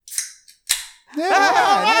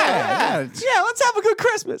Yeah, let's have a good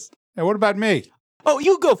Christmas. Hey, what about me? Oh,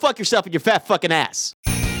 you go fuck yourself in your fat fucking ass.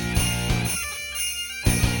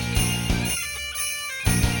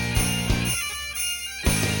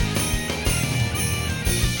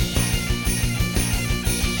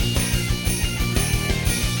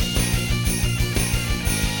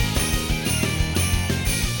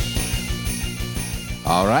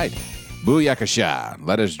 All right. Booyakasha.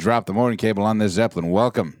 Let us drop the morning cable on this Zeppelin.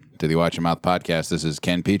 Welcome to the Watch Your Mouth podcast. This is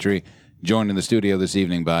Ken Petrie, joined in the studio this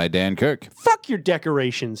evening by Dan Kirk. Fuck your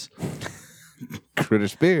decorations. Critter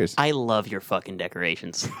Spears. I love your fucking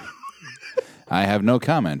decorations. I have no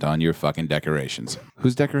comment on your fucking decorations.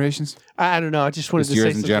 Whose decorations? I don't know. I just wanted Just to say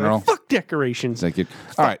yours in something general? like, fuck decorations. Thank you.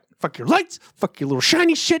 All right. Fuck your lights. Fuck your little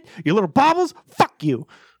shiny shit. Your little baubles. Fuck you.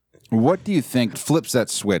 What do you think flips that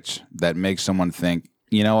switch that makes someone think,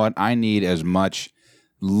 you know what, I need as much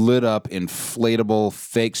lit up, inflatable,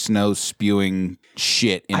 fake snow spewing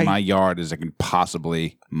shit in my yard as I can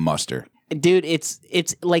possibly muster? Dude, it's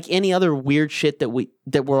like any other weird shit that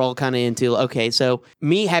we're all kind of into. Okay, so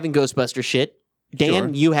me having Ghostbuster shit, Dan, Sure.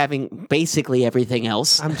 you having basically everything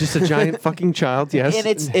else. I'm just a giant fucking child. Yes. And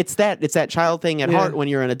it's that child thing at heart. When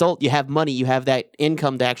you're an adult, you have money, you have that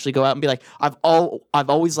income to actually go out and be like, I've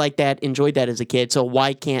always liked that, enjoyed that as a kid. So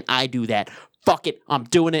why can't I do that? Fuck it, I'm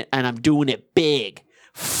doing it, and I'm doing it big.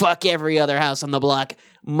 Fuck every other house on the block.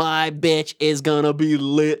 My bitch is gonna be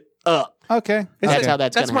lit up. Okay. That's how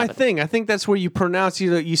that's gonna my happen. thing. I think that's where you pronounce,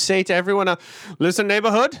 you say to everyone, listen,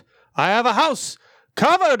 neighborhood, I have a house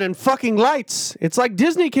covered in fucking lights. It's like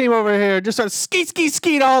Disney came over here, just started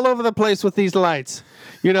skeet all over the place with these lights.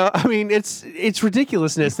 You know, I mean, it's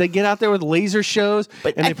ridiculousness. They get out there with laser shows,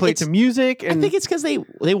 and they play some music. And I think it's because they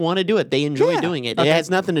want to do it. They enjoy doing it. It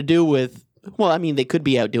has nothing to do with, well, I mean, they could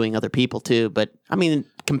be outdoing other people too, but I mean,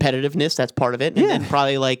 competitiveness, that's part of it. And then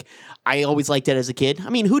probably like, I always liked it as a kid. I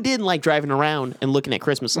mean, who didn't like driving around and looking at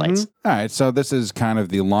Christmas lights? All right, so this is kind of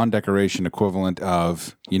the lawn decoration equivalent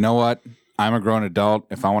of, you know what? I'm a grown adult.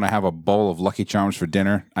 If I want to have a bowl of Lucky Charms for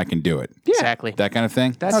dinner, I can do it. Exactly. That kind of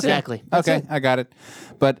thing? That's Exactly. Okay, I got it.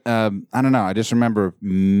 But I don't know. I just remember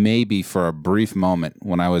maybe for a brief moment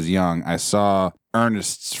when I was young, I saw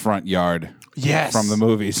Ernest's front yard from the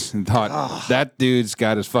movies and thought, that dude's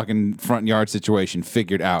got his fucking front yard situation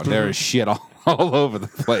figured out. There is shit all over the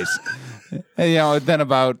place. And, then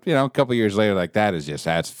about, a couple years later, like,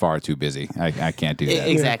 that's far too busy. I can't do that.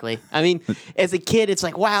 Exactly. I mean, as a kid, it's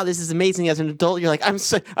like, wow, this is amazing. As an adult, you're like, I'm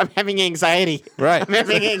having anxiety. Right. I'm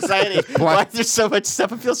having anxiety. Why is there so much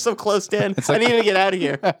stuff? It feels so closed in. I need to get out of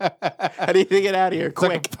here. I need to get out of here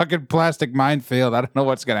quick. It's like a fucking plastic minefield. I don't know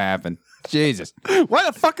what's going to happen. Jesus. why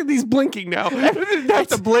the fuck are these blinking now? I didn't have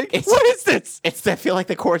to blink. What is this? I feel like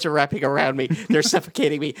the cords are wrapping around me. They're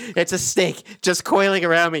suffocating me. It's a snake just coiling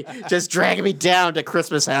around me, just dragging me down to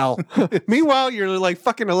Christmas hell. Meanwhile, your like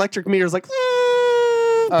fucking electric meter's like,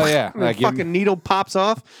 Oh, yeah. and the fucking needle pops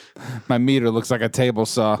off. My meter looks like a table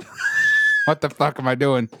saw. What the fuck am I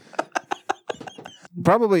doing?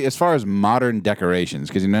 Probably as far as modern decorations,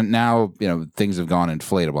 because now things have gone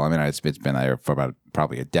inflatable. I mean, it's been there for about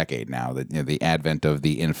probably a decade now. That the advent of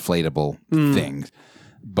the inflatable things,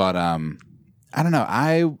 but I don't know.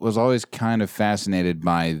 I was always kind of fascinated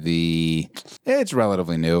by it's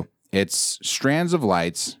relatively new. It's strands of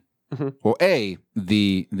lights. Well,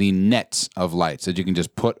 the nets of lights that you can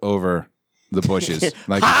just put over the bushes,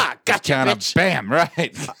 like gotcha, kind of bitch. bam,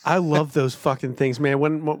 right? I love those fucking things, man.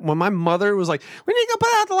 When my mother was like, "We need to go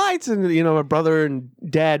put out the lights," and my brother and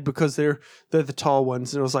dad, because they're the tall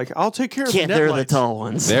ones, and it was like, "I'll take care of the net They're lights." the tall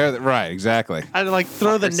ones. Right, exactly. I'd like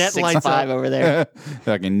throw the net lights 6'5" up. over there.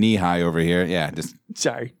 Fucking knee high over here. Yeah, just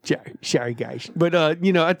Sorry, guys. But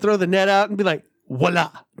I'd throw the net out and be like,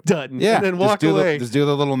 "Voila, done." yeah. and then walk away. Just do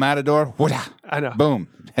the little matador. Whoa-da. I know. Boom.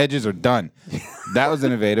 Hedges are done. That was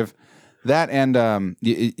innovative. That and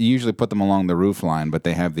you usually put them along the roof line, but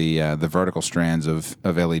they have the vertical strands of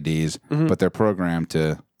LEDs, but they're programmed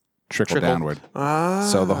to trickle downward.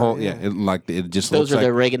 So the whole it just Those looks are like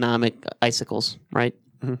the Reaganomic icicles, right?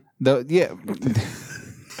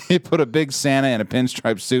 You put a big Santa in a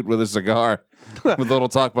pinstripe suit with a cigar with little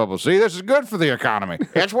talk bubbles. See, this is good for the economy.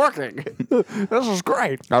 It's working. This is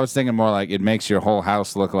great. I was thinking more like it makes your whole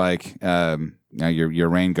house look like your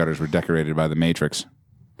rain gutters were decorated by the Matrix.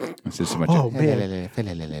 It's just so much. Oh man,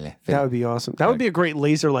 that would be awesome. That would be a great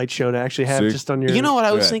laser light show to actually have just on your. You know what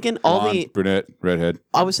I was Yeah. thinking? Blonde, brunette, redhead.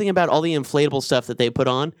 I was thinking about all the inflatable stuff that they put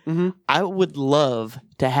on. I would love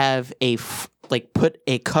to have put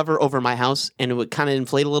a cover over my house, and it would kind of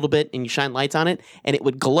inflate a little bit, and you shine lights on it, and it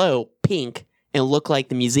would glow pink and look like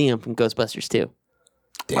the museum from Ghostbusters 2.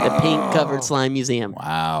 The pink covered slime museum.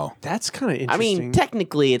 Wow. That's kind of I interesting. mean,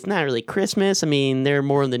 technically, it's not really Christmas. I mean, they're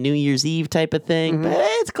more on the New Year's Eve type of thing, but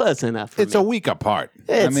it's close enough. For It's me. a week apart.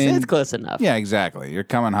 It's close enough. Yeah, exactly. You're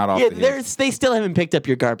coming hot off Yeah, the heels. they still haven't picked up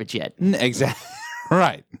your garbage yet. Exactly.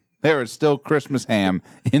 Right. There is still Christmas ham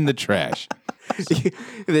in the trash.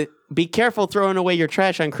 Be careful throwing away your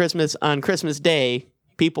trash on Christmas Day.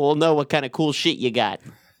 People will know what kind of cool shit you got.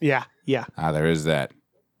 yeah. There is that.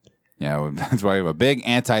 Yeah, that's why we have a big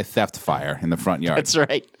anti-theft fire in the front yard. That's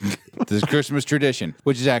right. This is Christmas tradition,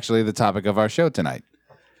 which is actually the topic of our show tonight.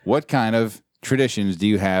 What kind of traditions do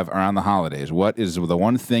you have around the holidays? What is the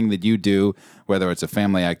one thing that you do, whether it's a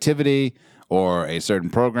family activity or a certain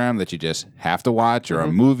program that you just have to watch or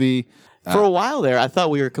a movie? For a while there, I thought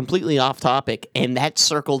we were completely off topic, and that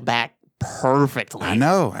circled back perfectly. I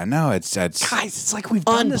know. It's Guys, it's like we've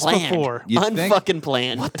done this Unplanned. before. You think? Unfucking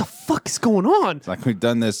planned. What the fuck is going on? like we've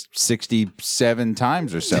done this 67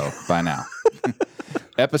 times or so by now.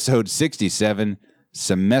 Episode 67,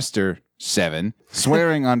 semester 7,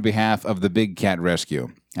 swearing on behalf of the Big Cat Rescue.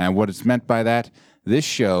 And what it's meant by that, this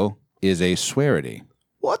show is a swearity.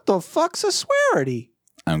 What the fuck's a swearity?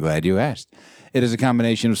 I'm glad you asked. It is a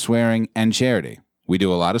combination of swearing and charity. We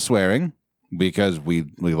do a lot of swearing because we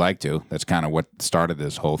like to. That's kind of what started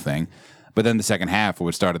this whole thing. But then the second half,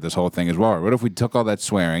 what started this whole thing as well. What if we took all that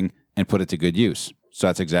swearing and put it to good use? So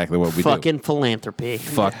that's exactly what we do. Fucking philanthropy.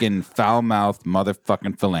 Fucking foul-mouthed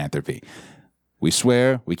motherfucking philanthropy. We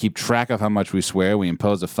swear. We keep track of how much we swear. We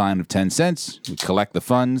impose a fine of 10 cents. We collect the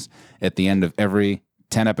funds at the end of every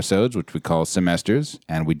 10 episodes, which we call semesters,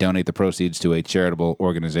 and we donate the proceeds to a charitable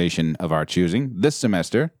organization of our choosing. This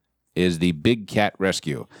semester is the Big Cat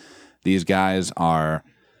Rescue. These guys are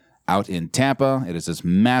out in Tampa. It is this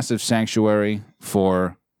massive sanctuary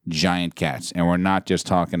for giant cats. And we're not just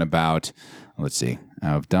talking about, let's see,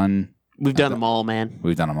 We've done them all, man.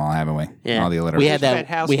 we've done them all, haven't we? Yeah. All the we alliteration. had Fat that.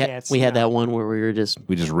 house We had cats, we had yeah. that one where we were just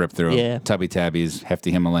We just ripped through Yeah. Tubby Tabbies,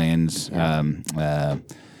 Hefty Himalayans,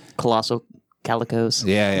 colossal calicos.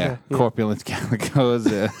 yeah. Corpulent calicos.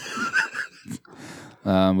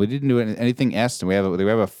 We didn't do anything S. Do we have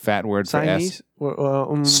a fat word for S? Siamese?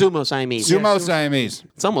 Sumo Siamese. Sumo Siamese.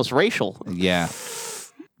 It's almost racial. Yeah.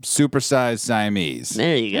 Supersized Siamese.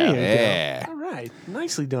 There you go. There you Yeah. All right.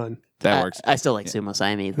 Nicely done. That works. I still like Sumo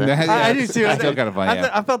Siamese. though. I do too. I feel kind of funny. Yeah.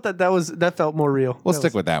 I felt that felt more real. We'll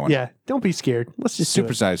stick with that one. Yeah. Don't be scared. Let's just do it.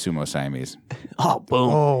 Supersized sumo Siamese. Oh, boom!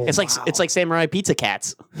 Oh, it's like Samurai Pizza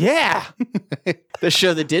Cats, Yeah. the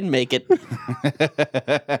show that didn't make it.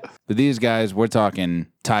 But these guys, we're talking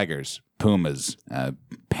tigers, pumas,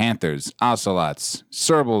 panthers, ocelots,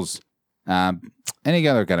 serpals, any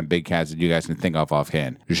other kind of big cats that you guys can think of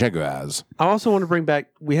offhand. Jaguars. I also want to bring back.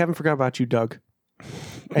 We haven't forgot about you, Doug.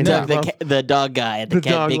 And Doug, Doug Love. the dog guy at the The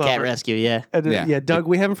dog Big Cat lover. Rescue. Yeah, Yeah. Yeah, Doug.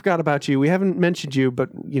 We haven't forgot about you. We haven't mentioned you, but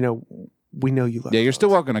we know you love. Yeah, you're dogs. still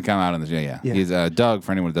welcome to come out on this. Yeah. Yeah. He's Doug,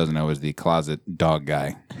 for anyone who doesn't know, is the closet dog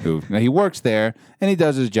guy who he works there and he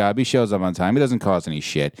does his job. He shows up on time. He doesn't cause any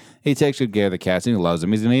shit. He takes good care of the cats and he loves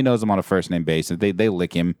them. He knows them on a first name basis. They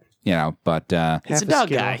lick him, but he's Half a dog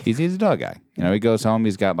skill. guy. he's a dog guy. He goes home.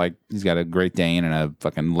 He's got a Great Dane and a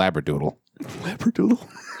fucking Labradoodle. Labradoodle.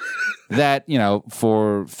 That,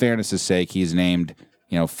 for fairness' sake, he's named,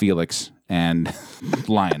 Felix and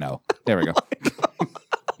Lion-O. There we go.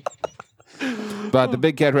 But the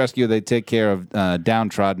Big Cat Rescue, they take care of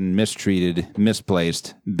downtrodden, mistreated,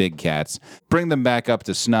 misplaced big cats, bring them back up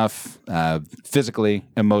to snuff physically,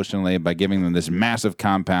 emotionally, by giving them this massive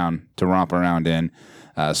compound to romp around in,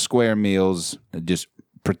 square meals, just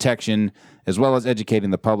protection, as well as educating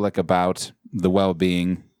the public about the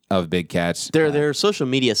well-being of big cats. Their social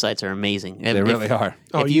media sites are amazing. They really are.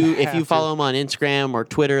 Oh, If you you have to. follow them on Instagram or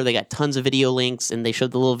Twitter, they got tons of video links, and they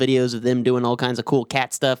showed the little videos of them doing all kinds of cool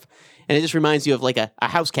cat stuff. And it just reminds you of like a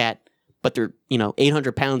house cat, but they're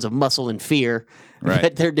 800 pounds of muscle and fear. Right.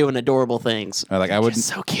 But they're doing adorable things. I wouldn't,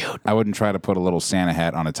 So cute. I wouldn't try to put a little Santa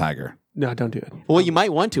hat on a tiger. No, don't do it. Well, you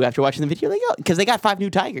might want to after watching the video. Because they got 5 new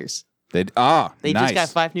tigers. They They nice. just got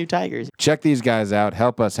 5 new tigers. Check these guys out.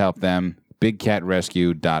 Help us help them.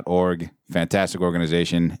 BigCatRescue.org. Fantastic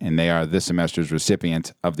organization, and they are this semester's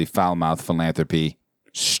recipient of the Foulmouth Philanthropy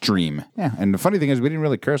Stream. Yeah, and the funny thing is we didn't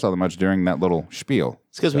really curse all that much during that little spiel.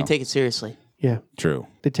 It's because we take it seriously. Yeah. True.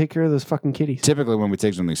 They take care of those fucking kitties. Typically, when we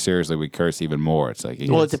take something seriously, we curse even more. It's like,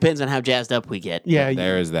 Well, it depends on how jazzed up we get. Yeah.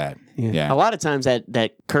 there is that. Yeah, A lot of times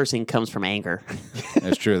that cursing comes from anger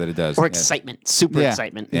it's true that it does. or Yeah. excitement, super Yeah.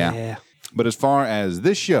 excitement. Yeah. Yeah. But as far as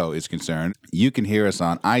this show is concerned, you can hear us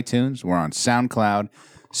on iTunes. We're on SoundCloud,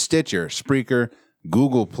 Stitcher, Spreaker,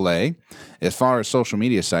 Google Play. As far as social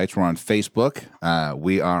media sites, we're on Facebook.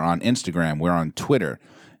 We are on Instagram. We're on Twitter.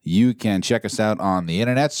 You can check us out on the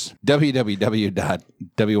internets,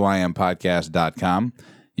 www.wympodcast.com.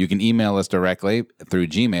 You can email us directly through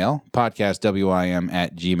Gmail,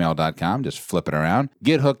 podcastwim@gmail.com. Just flip it around.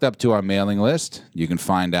 Get hooked up to our mailing list. You can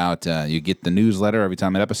find out, you get the newsletter every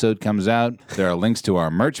time an episode comes out. There are links to our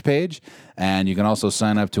merch page, and you can also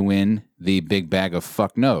sign up to win the big bag of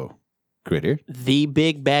fuck no. Critter. The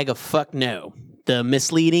big bag of fuck no. The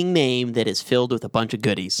misleading name that is filled with a bunch of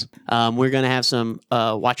goodies. We're going to have some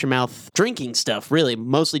watch your mouth drinking stuff, really,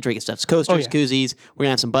 mostly drinking stuff. Coasters, koozies. We're going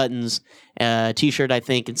to have some buttons, T-shirt, I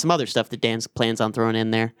think, and some other stuff that Dan plans on throwing in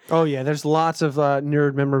there. Oh, yeah. There's lots of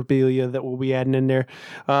nerd memorabilia that we'll be adding in there.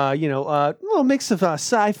 A little mix of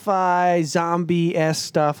sci-fi, zombie-esque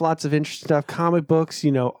stuff, lots of interesting stuff, comic books,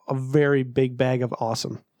 a very big bag of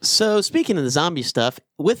awesome. So, speaking of the zombie stuff,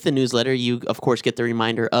 with the newsletter, you, of course, get the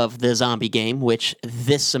reminder of the zombie game, which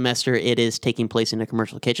this semester it is taking place in a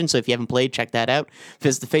commercial kitchen. So, if you haven't played, check that out.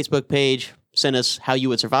 Visit the Facebook page. Send us how you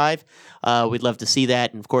would survive. We'd love to see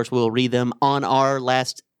that. And, of course, we'll read them on our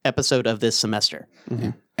last episode of this semester. Mm-hmm.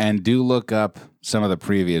 And do look up some of the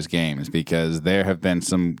previous games because there have been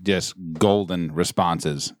some just golden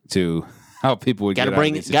responses to how people would got to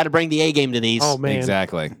bring the A game to these. Oh, man.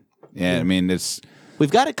 Exactly. Yeah, I mean, we've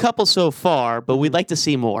got a couple so far, but we'd like to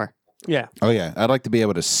see more. Yeah. Oh, yeah. I'd like to be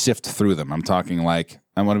able to sift through them. I'm talking like,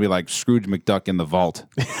 I want to be like Scrooge McDuck in the vault.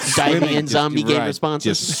 Diving in zombie game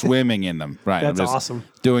responses. Just swimming in them. Right. That's I'm just awesome.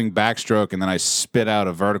 Doing backstroke, and then I spit out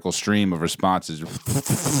a vertical stream of responses.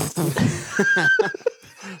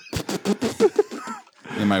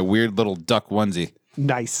 In my weird little duck onesie.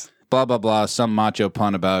 Nice. Blah, blah, blah. Some macho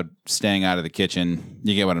pun about staying out of the kitchen.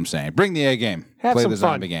 You get what I'm saying. Bring the A game. Have Play some the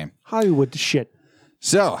fun. zombie game. Hollywood shit.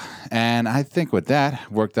 So, and I think with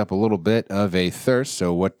that, worked up a little bit of a thirst.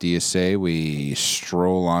 So what do you say we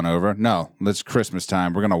stroll on over? No, it's Christmas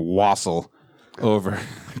time. We're going to wassel over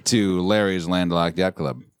to Larry's Landlocked Yacht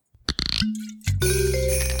Club.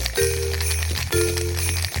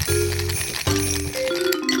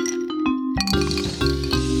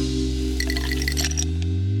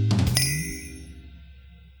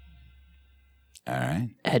 All right.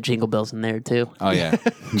 Had Jingle Bells in there, too. Oh, yeah.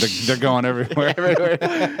 they're going everywhere.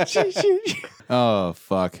 Oh,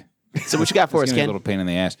 fuck. So what you got for us, It's gonna be Ken? a little pain in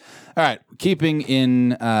the ass. All right. Keeping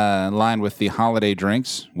in line with the holiday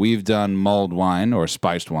drinks, we've done mulled wine or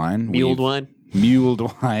spiced wine. Muled wine? Muled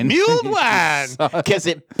wine. Muled wine. Because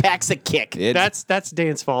it packs a kick. It's- That's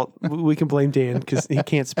Dan's fault. We can blame Dan because he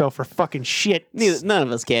can't spell for fucking shit. None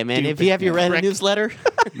of us can, man. If you have your read newsletter,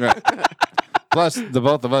 right. Plus, the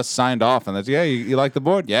both of us signed off on this. Yeah, you like the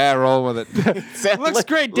board? Yeah, roll with it. Looks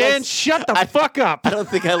great, Dan. Shut the fuck up. I don't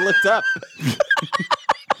think I looked up.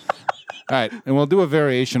 All right, and we'll do a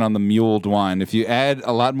variation on the muled wine. If you add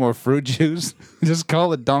a lot more fruit juice, just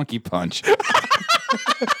call it Donkey Punch.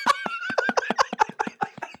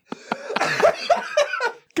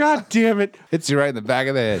 God damn it. Hits you right in the back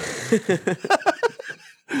of the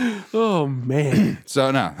head. Oh, man. So,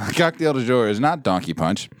 no, cocktail du jour is not Donkey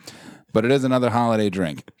Punch, but it is another holiday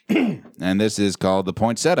drink. And this is called the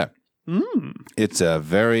Poinsettia. It's a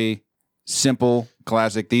very simple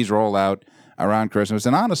classic. These roll out around Christmas.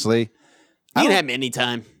 And honestly, You can have them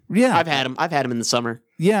anytime. yeah. I've had them. I've had them in the summer.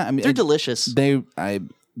 Yeah, I mean, They're delicious. I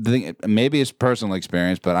think maybe it's personal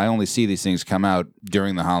experience, but I only see these things come out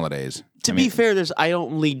during the holidays. To be fair, I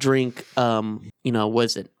only drink,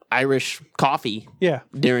 was it Irish coffee Yeah.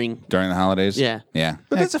 during? During the holidays? Yeah. Yeah.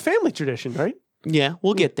 But that's a family tradition, right? Yeah,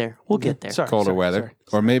 we'll get there. We'll get there. Sorry. Colder sorry, weather. sorry.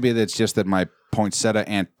 Or maybe it's just that my poinsettia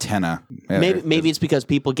antenna. Yeah, Maybe it's because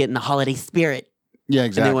people get in the holiday spirit yeah, and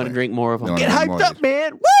exactly. they want to drink more of them. They Get wanna drink hyped more of up,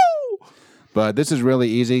 man! Woo! But this is really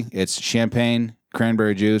easy. It's champagne,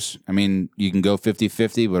 cranberry juice. I mean, you can go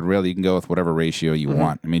 50-50, but really you can go with whatever ratio you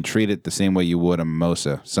want. I mean, treat it the same way you would a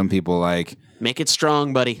mimosa. Some people like, Make it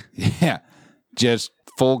strong, buddy. yeah, just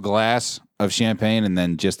full glass of champagne and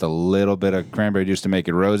then just a little bit of cranberry juice to make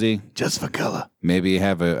it rosy. Just for color. Maybe you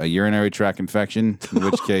have a urinary tract infection, in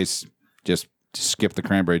which case just skip the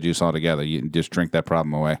cranberry juice altogether. You can just drink that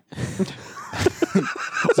problem away.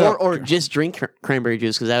 Or just drink cranberry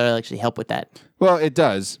juice because that would actually help with that. Well, it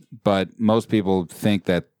does, but most people think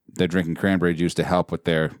that they're drinking cranberry juice to help with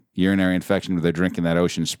their urinary infection, but they're drinking that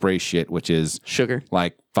ocean spray shit, which is Sugar.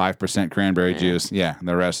 like 5% cranberry juice. Yeah, and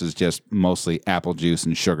the rest is just mostly apple juice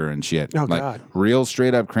and sugar and shit. Oh, like God. real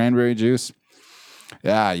straight up cranberry juice.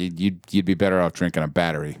 Yeah, you'd be better off drinking a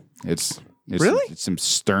battery. It's Really? it's some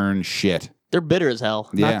stern shit. They're bitter as hell.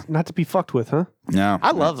 Yeah, Not to be fucked with, huh? no,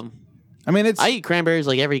 I love them. I mean, it's I eat cranberries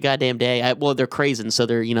like every goddamn day. They're craisins, so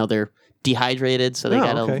they're dehydrated, so they Oh,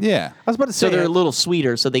 got okay. yeah. I was about to so say, they're a little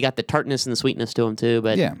sweeter, so they got the tartness and the sweetness to them too.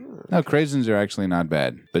 But Yeah. No, craisins are actually not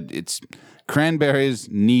bad, but cranberries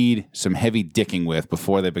need some heavy dicking with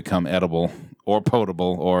before they become edible or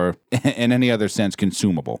potable or in any other sense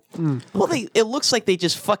consumable. Well, it looks like they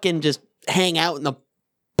just fucking just hang out in the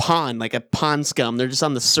pond like a pond scum. They're just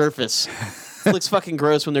on the surface. It looks fucking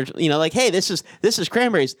gross when they're like, hey, this is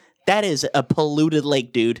cranberries. That is a polluted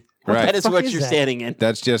lake, dude. Right. That is what is you're that? standing in.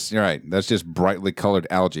 That's just right. That's just brightly colored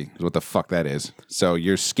algae. Is what the fuck that is. So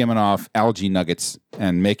you're skimming off algae nuggets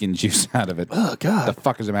and making juice out of it. Oh God! The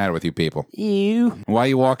fuck is the matter with you people? Ew. Why are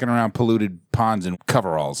you walking around polluted ponds and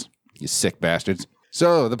coveralls? You sick bastards.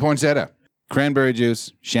 So the poinsettia, cranberry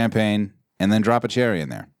juice, champagne, and then drop a cherry in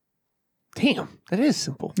there. Damn, that is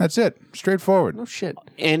simple. That's it. Straightforward. No shit.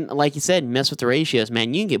 And like you said, mess with the ratios,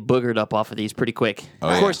 man. You can get boogered up off of these pretty quick.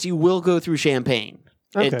 Of course, you will go through champagne.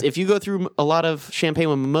 Okay. If you go through a lot of champagne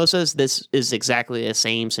with mimosas, this is exactly the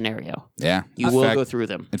same scenario. Yeah. You will go through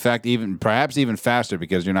them. In fact, perhaps even faster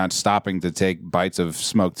because you're not stopping to take bites of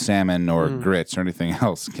smoked salmon or grits or anything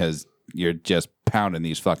else because you're just pounding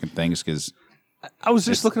these fucking things because... I was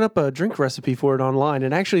just looking up a drink recipe for it online,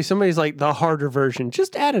 and actually somebody's like, the harder version,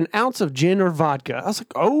 just add an ounce of gin or vodka. I was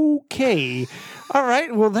like, okay. All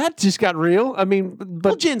right. Well, that just got real. I mean, but...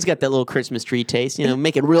 Well, gin's got that little Christmas tree taste,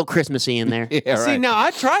 make it real Christmassy in there. Yeah, See, right. now I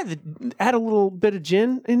tried add a little bit of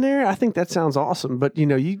gin in there. I think that sounds awesome, but you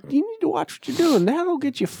need to watch what you're doing. That'll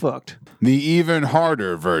get you fucked. The even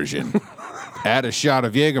harder version. Add a shot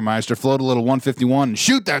of Jägermeister, float a little 151, and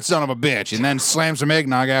shoot that son of a bitch, and then slam some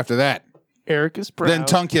eggnog after that. Eric is proud. Then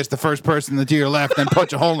tongue kiss the first person to your left, then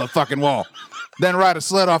punch a hole in the fucking wall. Then ride a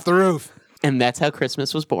sled off the roof. And that's how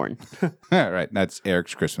Christmas was born. All right, that's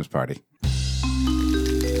Eric's Christmas party.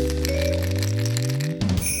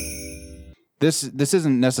 This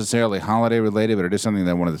isn't necessarily holiday related, but it is something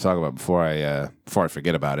that I wanted to talk about before I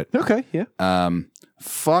forget about it. Okay, yeah.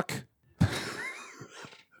 Fuck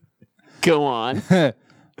Go on.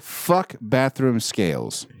 fuck bathroom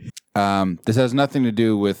scales. This has nothing to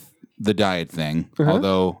do with the diet thing,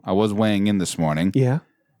 although I was weighing in this morning. Yeah.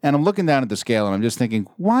 And I'm looking down at the scale and I'm just thinking,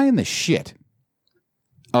 why in the shit?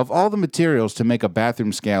 Of all the materials to make a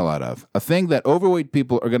bathroom scale out of, a thing that overweight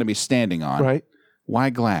people are going to be standing on, Right. why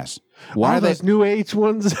glass? Why are those new age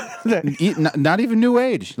ones? not even new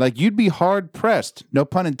age? Like, you'd be hard pressed, no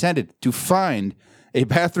pun intended, to find a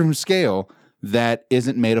bathroom scale that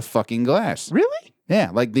isn't made of fucking glass. Really? Yeah,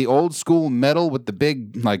 like the old school metal with the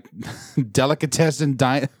big like delicatessen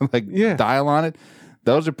dial on it.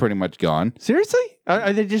 Those are pretty much gone. Seriously?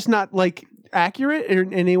 Are they just not like accurate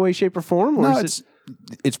in any way, shape, or form? Or No, is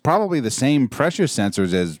it's probably the same pressure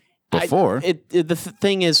sensors as before. The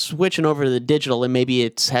thing is switching over to the digital, and maybe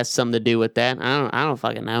it has something to do with that. I don't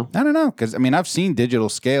fucking know. I don't know, because I mean I've seen digital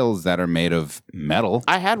scales that are made of metal.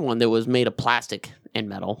 I had one that was made of plastic and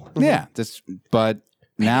metal. Yeah, but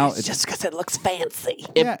now It's just because it looks fancy.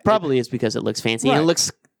 Yeah, It probably is because it looks fancy. And Right. it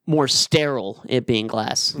looks more sterile, it being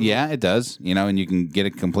glass. yeah, it does. And you can get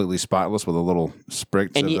it completely spotless with a little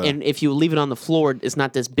spritz. And if you leave it on the floor, it's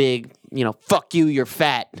not this big, fuck you, you're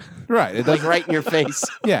fat. right, it Like doesn't. right in your face.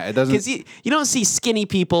 Yeah, it doesn't. Because you don't see skinny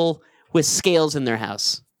people with scales in their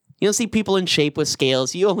house. You don't see people in shape with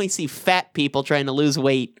scales. You only see fat people trying to lose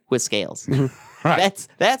weight with scales. Right.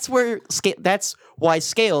 That's why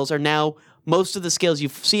scales are now. Most of the scales you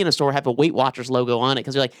see in a store have a Weight Watchers logo on it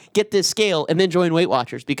because they're like, get this scale and then join Weight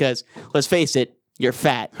Watchers because, let's face it, you're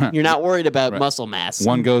fat. You're not worried about muscle mass.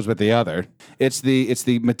 One goes with the other. It's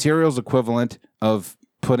the materials equivalent of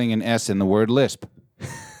putting an S in the word lisp.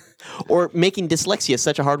 Or making dyslexia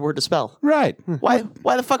such a hard word to spell. Right. Why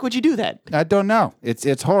the fuck would you do that? I don't know.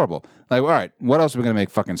 It's horrible. Like, all right, what else are we going to make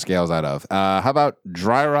fucking scales out of? How about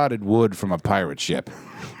dry rotted wood from a pirate ship?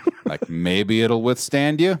 Like, maybe it'll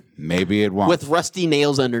withstand you, maybe it won't. With rusty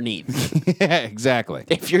nails underneath. Yeah, exactly.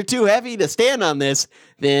 If you're too heavy to stand on this,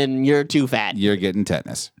 then you're too fat. You're getting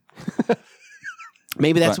tetanus.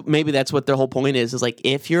 Maybe that's what their whole point is like,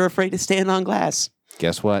 if you're afraid to stand on glass,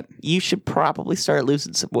 Guess what? you should probably start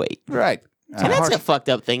losing some weight. Right. And that's a fucked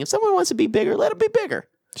up thing. If someone wants to be bigger, let them be bigger.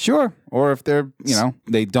 Sure. Or if they're,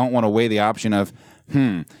 they don't want to weigh the option of,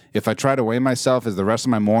 if I try to weigh myself, is the rest of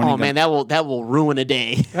my morning? Oh man, that will ruin a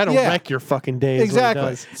day. That'll Yeah. wreck your fucking day. is Exactly. What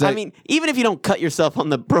it does. It's like- I mean, even if you don't cut yourself on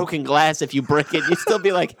the broken glass, if you break it, you'd still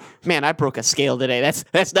be like, man, I broke a scale today.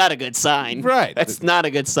 That's not a good sign. Right. That's not a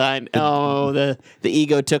good sign. Oh, the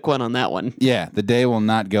ego took one on that one. yeah, the day will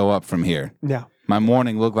not go up from here. No. My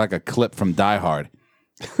morning looked like a clip from Die Hard.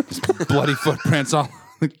 Just bloody footprints all.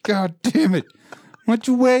 God damn it. Why don't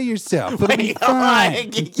you weigh yourself? It'll be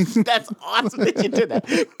fine. That's awesome that you did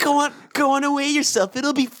that. Go on and weigh yourself.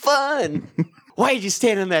 It'll be fun. Why did you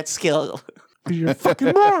stand on that scale? You're a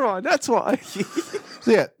fucking moron. That's why.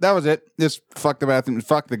 So yeah, that was it. Just fuck the bathroom.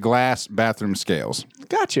 Fuck the glass bathroom scales.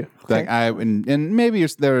 Gotcha. Like and maybe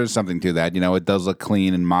there is something to that. You know, it does look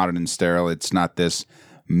clean and modern and sterile. It's not this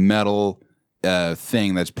metal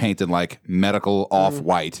thing that's painted like medical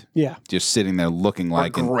off-white. Yeah. Just sitting there looking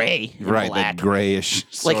like gray, and right? black. That grayish.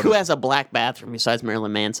 Like who has a black bathroom besides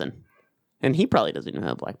Marilyn Manson? And he probably doesn't even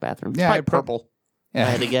have a black bathroom. Yeah, Probably purple. Yeah.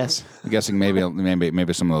 I had to guess. I'm guessing maybe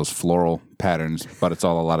some of those floral patterns, but it's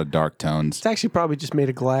all a lot of dark tones. It's actually probably just made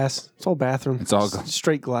of glass. It's all bathroom. It's all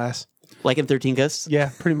straight glass. Like in 13 Ghosts?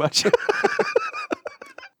 Yeah, pretty much.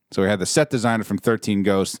 So we had the set designer from 13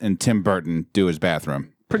 Ghosts and Tim Burton do his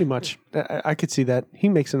bathroom. Pretty much. I could see that. He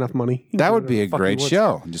makes enough money. That would be a great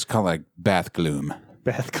show. Just call it like Bath Gloom.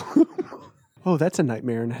 Bath Gloom. Oh, that's a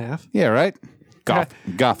nightmare and a half. Yeah, right? Goth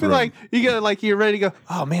I feel room. like you gotta you're ready to go.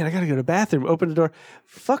 Oh man, I gotta go to the bathroom. Open the door.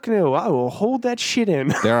 Fuck no, I will hold that shit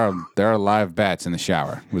in. There are live bats in the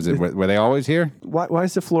shower. Were they always here? Why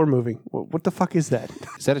is the floor moving? What the fuck is that?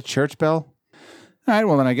 Is that a church bell? All right,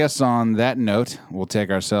 well then I guess on that note, we'll take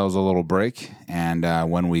ourselves a little break, and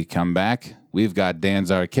when we come back, we've got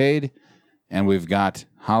Dan's Arcade, and we've got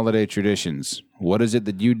holiday traditions. What is it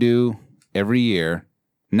that you do every year?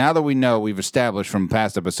 Now that we know, we've established from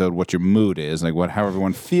past episode what your mood is, like how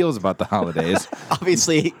everyone feels about the holidays.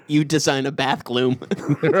 Obviously, you design a bath gloom.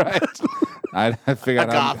 Right. I figured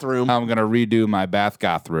A goth room. I'm going to redo my bath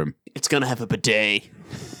goth room. It's going to have a bidet.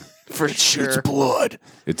 For sure. It's blood.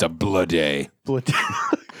 It's a bloody.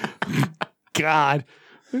 God.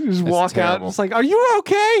 I just walk terrible. out. It's like, are you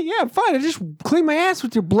okay? Yeah, I'm fine. I just clean my ass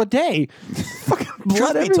with your blood. Fucking blood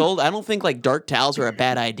Truth be everywhere. told, I don't think like dark towels are a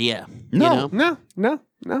bad idea. No. You know?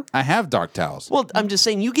 No. I have dark towels. Well, I'm just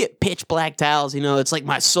saying, you get pitch black towels, it's like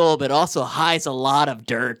my soul, but also hides a lot of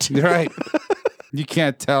dirt. Right. You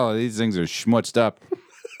can't tell. These things are schmutzed up.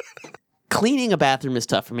 Cleaning a bathroom is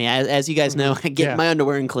tough for me. As you guys know, I get my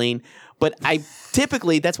underwear and clean. But I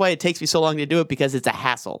typically, that's why it takes me so long to do it, because it's a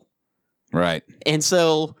hassle. Right. And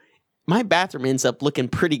so my bathroom ends up looking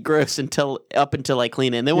pretty gross up until I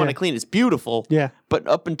clean it. And then when I clean it, it's beautiful. Yeah. But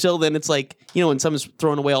up until then, it's like, when someone's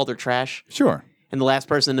throwing away all their trash. Sure. And the last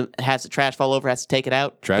person that has the trash fall over has to take it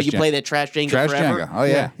out. Trash but you Jenga. play that trash Jenga Trash forever. Jenga. Oh,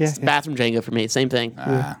 yeah. Yeah. It's bathroom Jenga for me. Same thing.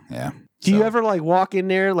 Yeah. Do you ever walk in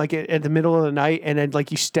there at the middle of the night and then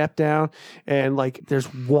you step down and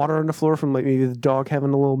there's water on the floor from maybe the dog having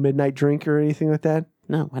a little midnight drink or anything like that?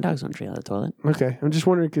 No, my dogs don't drink out of the toilet. Okay, I'm just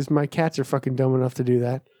wondering because my cats are fucking dumb enough to do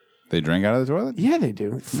that. They drink out of the toilet? Yeah, they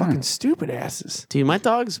do. Fucking stupid asses. Dude, my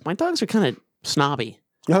dogs are kind of snobby.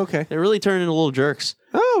 Okay. They're really turning into little jerks.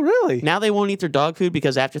 Oh, really? Now they won't eat their dog food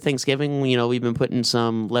because after Thanksgiving, we've been putting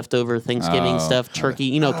some leftover Thanksgiving stuff,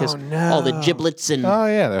 turkey, because all the giblets and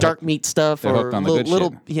they're dark meat stuff they're or hooked on the good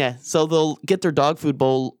little shit. yeah. So they'll get their dog food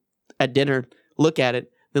bowl at dinner, look at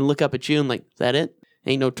it, then look up at you and like, is that it?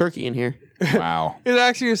 Ain't no turkey in here. Wow. It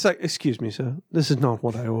actually is like, excuse me, sir. This is not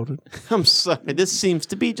what I ordered. I'm sorry. This seems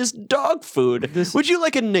to be just dog food. Would you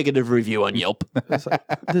like a negative review on Yelp? It's like,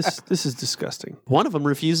 this is disgusting. One of them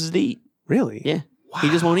refuses to eat. Really? Yeah. He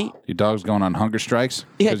just won't eat. Your dog's going on hunger strikes?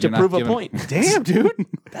 Yeah, 'Cause to you're not prove a giving- point. Damn, dude.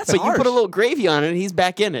 That's But harsh. you put a little gravy on it, and he's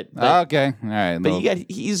back in it. But, Okay. All right. but you got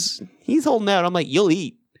he's holding out. I'm like, you'll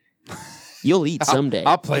eat. You'll eat someday.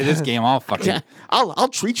 I'll play this game all fucking. I'll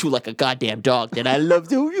treat you like a goddamn dog. That I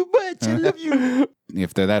love you much. I love you.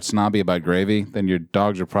 If they're that snobby about gravy, then your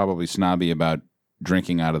dogs are probably snobby about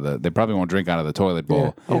drinking out of the. They probably won't drink out of the toilet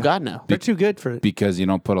bowl Oh God, no! They're too good for it. because you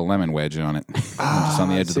don't put a lemon wedge on it. Just on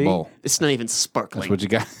the edge of the see? bowl. It's not even sparkling. That's what you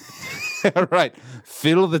got. All right.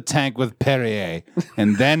 Fill the tank with Perrier,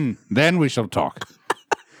 and then we shall talk.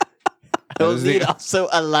 He'll is the- need also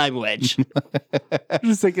a lime wedge.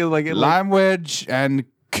 Just thinking Lime wedge and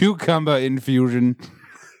cucumber infusion.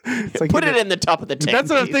 Put it in the top of the tank. That's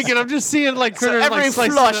what I'm please. thinking. I'm just seeing So critters every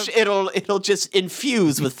slicing flush, up. it'll just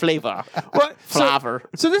infuse with flavor. What? Flavor.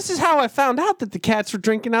 So this is how I found out that the cats were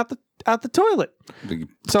drinking out the toilet. The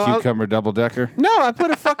So I'll- cucumber double decker. No, I put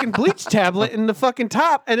a fucking bleach tablet in the fucking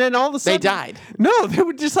top, and then all of a They sudden died. No, they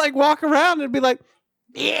would just walk around and be like,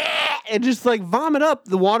 yeah, and just vomit up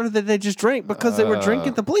the water that they just drank because they were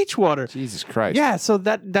drinking the bleach water. Jesus Christ. Yeah, so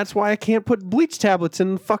that's why I can't put bleach tablets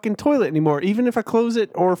in the fucking toilet anymore, even if I close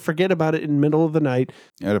it or forget about it in the middle of the night.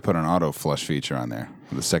 You got to put an auto flush feature on there.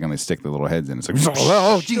 The second they stick the little heads in, it's like,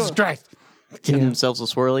 oh, Jesus Christ. Giving themselves a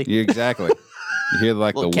swirly. Yeah, exactly. You hear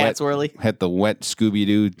Little the cat wet swirly. Had the wet Scooby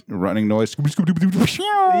Doo running noise.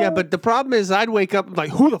 Yeah, but the problem is I'd wake up like,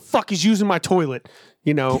 who the fuck is using my toilet?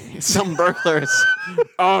 Some burglars.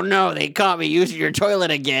 Oh no, they caught me using your toilet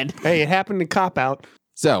again. Hey, it happened to cop out.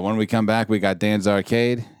 So when we come back, we got Dan's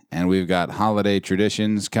Arcade, and we've got holiday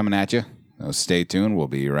traditions coming at you. So stay tuned. We'll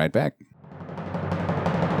be right back.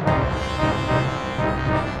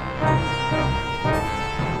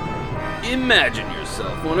 Imagine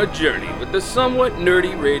yourself on a journey with the Somewhat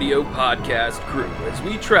Nerdy Radio podcast crew as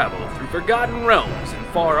we travel through forgotten realms and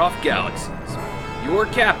far-off galaxies. Your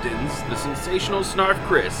captains, the sensational Snarf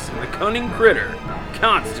Chris and the cunning Critter,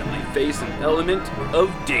 constantly face an element of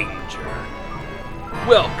danger.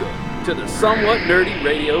 Welcome to the Somewhat Nerdy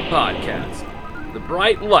Radio podcast, the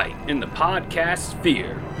bright light in the podcast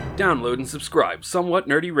sphere. Download and subscribe Somewhat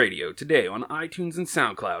Nerdy Radio today on iTunes and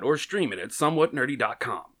SoundCloud, or stream it at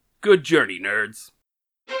somewhatnerdy.com. Good journey, nerds.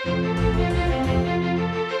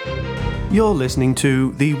 You're listening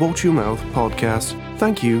to the Watch Your Mouth podcast.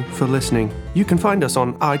 Thank you for listening. You can find us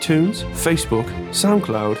on iTunes, Facebook,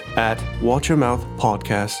 SoundCloud at Watch Your Mouth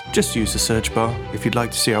Podcast. Just use the search bar. If you'd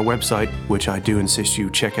like to see our website, which I do insist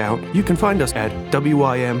you check out, you can find us at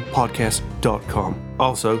wympodcast.com.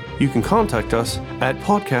 Also, you can contact us at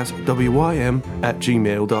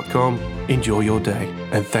podcastwym@gmail.com. Enjoy your day,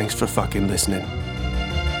 and thanks for fucking listening.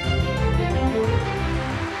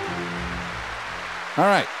 All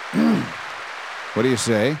right. What do you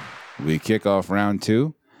say? We kick off round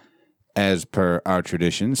 2 as per our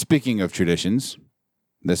tradition. Speaking of traditions,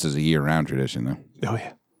 this is a year-round tradition, though. Oh,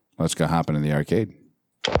 yeah. Let's go hop into the arcade.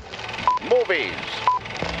 Movies,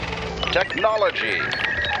 technology,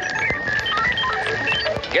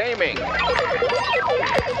 gaming.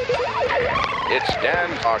 It's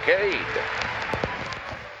Dan's Arcade.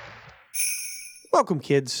 Welcome,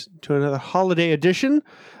 kids, to another holiday edition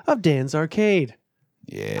of Dan's Arcade.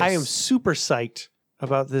 Yes. I am super psyched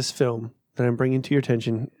about this film that I'm bringing to your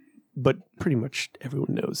attention, but pretty much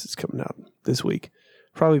everyone knows it's coming out this week.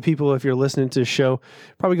 Probably people, if you're listening to the show,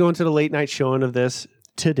 probably going to the late night showing of this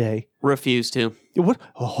today. Refuse to. What?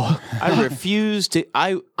 Oh. I refuse to.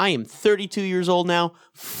 I am 32 years old now.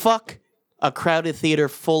 Fuck a crowded theater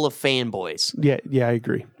full of fanboys. Yeah, I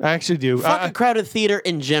agree. I actually do. Fuck a crowded theater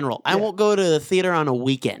in general. I won't go to the theater on a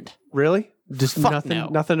weekend. Really? Just Fuck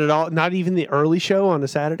nothing at all? Not even the early show on a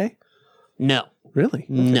Saturday? No. Really?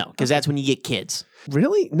 No, because that's when you get kids.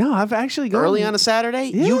 Really? No, I've actually gone Early on a Saturday,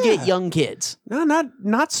 you Yeah. get young kids. No,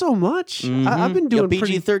 not so much. I've been doing a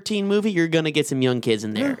PG-13 movie, you're going to get some young kids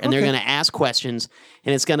in there. Yeah, and they're okay. going to ask questions,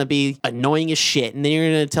 and it's going to be annoying as shit. And then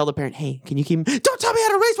you're going to tell the parent, hey, can you keep... Don't tell me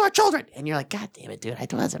how to raise my children! And you're like, God damn it, dude, I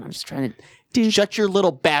wasn't. I'm just trying to... Dude, shut your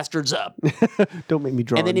little bastards up. Don't make me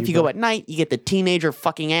draw. And then if you go at night, you get the teenager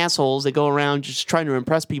fucking assholes that go around just trying to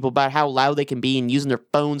impress people about how loud they can be and using their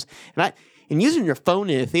phones. And using your phone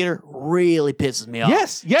in a theater really pisses me off.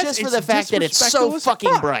 Yes, Just for it's the fact that it's so disrespectful as fucking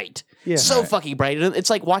fuck. bright. Yeah. So fucking bright. It's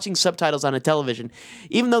like watching subtitles on a television.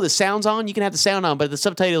 Even though the sound's on, you can have the sound on, but if the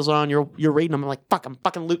subtitles are on, you're reading them. I'm like, fuck, I'm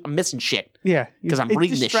missing shit. Yeah, 'Cause I'm reading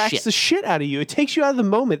this It distracts shit. the shit out of you. It takes you out of the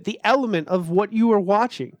moment, the element of what you are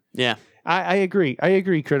watching. Yeah. I agree,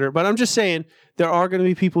 Critter. But I'm just saying there are going to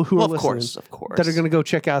be people who are Of listening, course, of course. that are going to go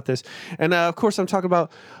check out this. And of course, I'm talking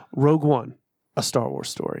about Rogue One, a Star Wars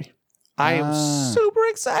story. I am super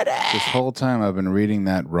excited. This whole time I've been reading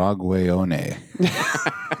that Rogwe One.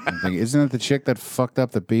 I'm thinking, isn't it the chick that fucked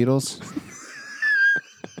up the Beatles?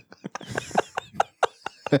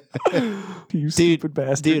 You stupid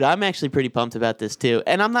bastard. Dude, I'm actually pretty pumped about this too.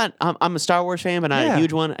 And I'm a Star Wars fan, but not Yeah. a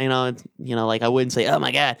huge one. Like I wouldn't say, oh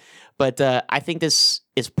my God. But I think this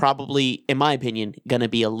is probably, in my opinion, going to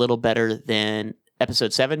be a little better than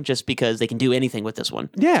Episode 7, just because they can do anything with this one.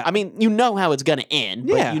 Yeah. I mean, you know how it's going to end,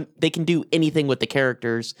 but Yeah. they can do anything with the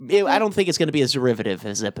characters. I don't think it's going to be as derivative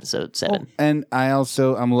as Episode 7. And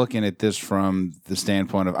I'm looking at this from the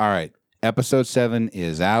standpoint of, all right, Episode 7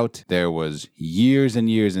 is out. There was years and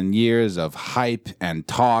years and years of hype and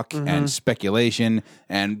talk and speculation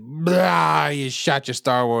and blah, you shot your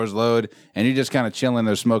Star Wars load and you're just kind of chilling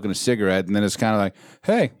there smoking a cigarette. And then it's kind of like,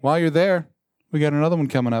 hey, while you're there, we got another one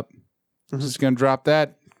coming up. Just going to drop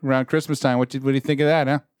that around Christmas time. What do you think of that,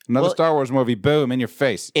 huh? Another Well, Star Wars movie, boom, in your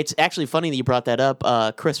face. It's actually funny that you brought that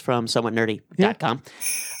up. Chris from somewhatnerdy.com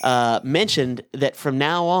mentioned that from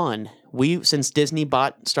now on, since Disney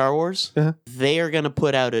bought Star Wars, they are going to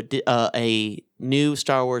put out a new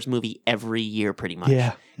Star Wars movie every year, pretty much.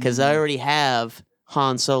 Yeah. Because I already have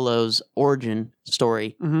Han Solo's origin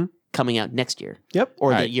story coming out next year. Yep.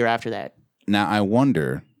 Or the Right. year after that. Now, I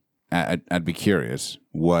wonder, I'd be curious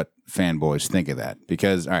what fanboys think of that.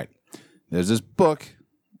 Because, all right, there's this book,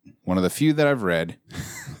 one of the few that I've read,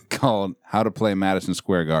 called How to Play Madison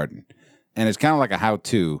Square Garden. And it's kind of like a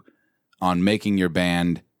how-to on making your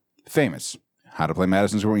band famous. How to play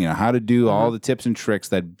Madison Square, how to do all the tips and tricks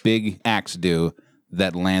that big acts do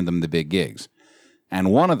that land them the big gigs. And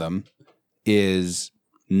one of them is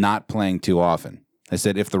not playing too often. I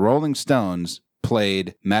said, if the Rolling Stones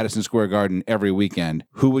played Madison Square Garden every weekend,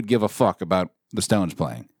 who would give a fuck about the Stones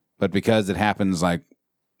playing? But because it happens like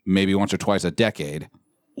maybe once or twice a decade.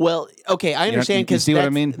 Well, okay, I understand you because see what I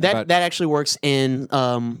mean? that actually works in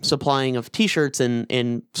supplying of T-shirts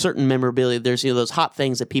and certain memorabilia. There's those hot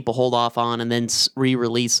things that people hold off on and then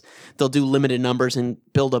re-release. They'll do limited numbers and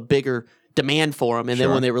build a bigger demand for them, and then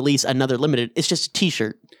when they release another limited, it's just a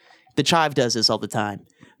T-shirt. The Chive does this all the time.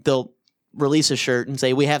 They'll release a shirt and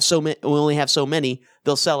say we only have so many.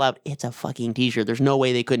 They'll sell out. It's a fucking T-shirt. There's no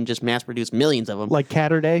way they couldn't just mass produce millions of them. Like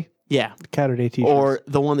Catterday? Yeah, Catterday T-shirts. or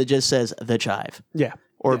the one that just says the Chive. Yeah.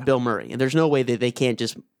 Or Bill Murray. And there's no way that they can't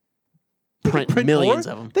just print millions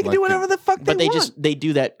of them. They can do whatever the fuck they want. They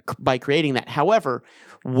do that by creating that. However,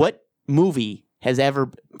 what movie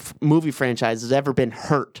franchise has ever been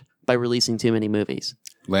hurt by releasing too many movies?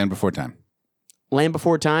 Land Before Time. Land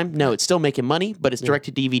Before Time? No, it's still making money, but it's direct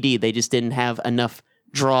to DVD. They just didn't have enough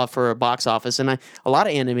draw for a box office, and a lot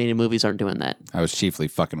of animated movies aren't doing that. I was chiefly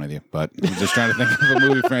fucking with you, but I'm just trying to think of a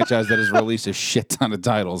movie franchise that has released a shit ton of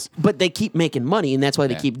titles. But they keep making money, and that's why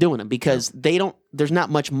they keep doing them, because there's not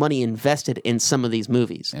much money invested in some of these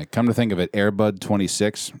movies. Yeah, come to think of it, Air Bud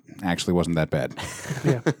 26 actually wasn't that bad.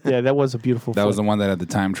 Yeah, that was a beautiful That was the one that had the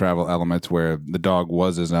time travel elements where the dog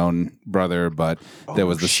was his own brother, but there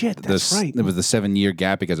was right. There was the 7-year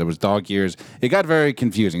gap because it was dog years. It got very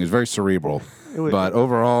confusing. It was very cerebral. But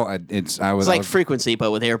overall, it's like Frequency,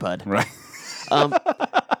 but with Airbud. Right.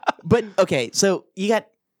 But okay, so you got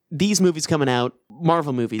these movies coming out,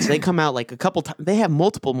 Marvel movies. They come out like a couple times. They have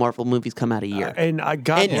multiple Marvel movies come out a year. And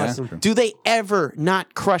God bless them. Do they ever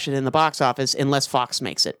not crush it in the box office unless Fox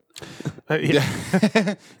makes it?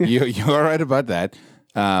 You're right about that.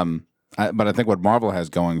 But I think what Marvel has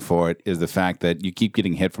going for it is the fact that you keep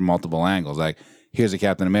getting hit from multiple angles. Like, here's a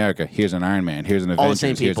Captain America, here's an Iron Man, here's an Avengers. All the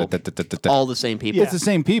same people. All the same people. It's the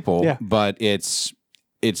same people, but I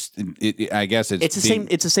guess it's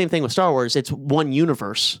the same thing with Star Wars. It's one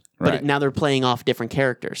universe, but now they're playing off different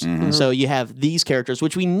characters. Mm-hmm. So you have these characters,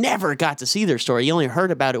 which we never got to see their story. You only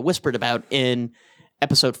heard about it, whispered about in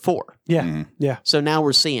Episode 4. Yeah, mm-hmm. So now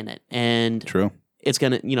we're seeing it, and true. It's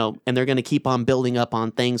gonna, and they're gonna keep on building up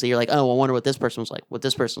on things that you're like, oh, I wonder what this person was like. What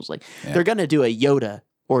this person was like. Yeah. They're gonna do a Yoda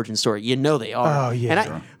origin story. They are. Oh, yeah.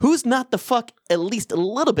 And who's not the fuck at least a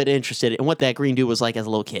little bit interested in what that green dude was like as a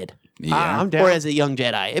little kid? Yeah. I'm down. Or as a young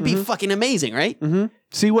Jedi. It'd be fucking amazing, right? Mm-hmm.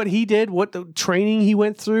 See what he did, what the training he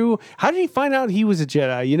went through. How did he find out he was a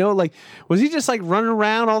Jedi? Was he just like running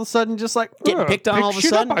around all of a sudden, just like getting picked on all of a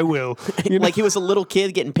sudden? I will. Like he was a little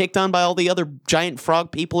kid getting picked on by all the other giant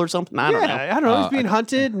frog people or something? I don't know. I don't know. He's being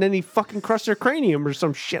hunted and then he fucking crushed their cranium or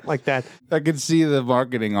some shit like that. I can see the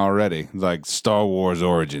marketing already. Like Star Wars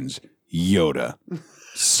Origins, Yoda.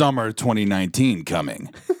 Summer 2019 coming.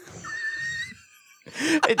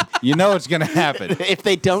 It's going to happen. If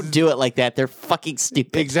they don't do it like that, they're fucking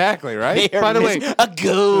stupid. Exactly, right? By the way, a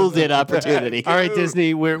golden opportunity. All right,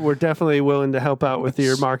 Disney, we're definitely willing to help out with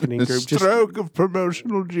your marketing group. Stroke of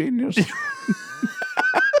promotional genius.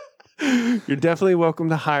 You're definitely welcome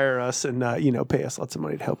to hire us and pay us lots of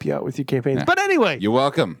money to help you out with your campaigns. Yeah. But anyway, you're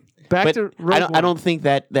welcome. Back to Rogue One. I don't think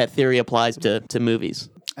that theory applies to movies.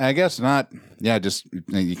 I guess not. Yeah, just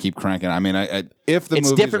you keep cranking. I mean, if the it's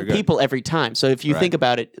movies different are good, people every time. So if you think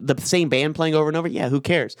about it, the same band playing over and over, who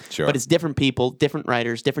cares? Sure. But it's different people, different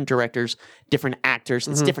writers, different directors, different actors.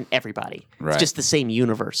 It's different everybody. Right. It's just the same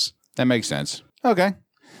universe. That makes sense. Okay.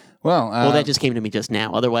 Well, that just came to me just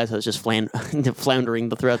now. Otherwise, I was just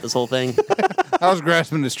floundering throughout this whole thing. I was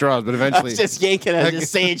grasping the straws, but eventually... I was just yanking. I was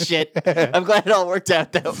just saying shit. I'm glad it all worked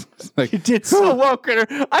out, though. You did so well,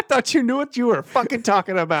 Critter. I thought you knew what you were fucking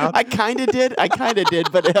talking about. I kind of did.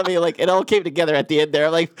 But I mean, it all came together at the end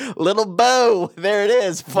there. Like, little bow. There it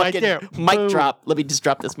is. Fucking right there. Mic Boom. Drop. Let me just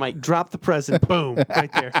drop this mic. Drop the present. Boom.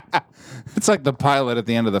 Right there. It's like the pilot at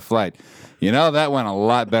the end of the flight. That went a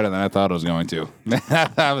lot better than I thought it was going to.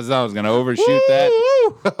 I was going to overshoot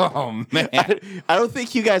that. Oh, man. I don't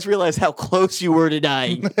think you guys realize how close you were to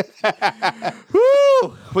dying.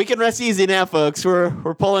 Woo! We can rest easy now, folks.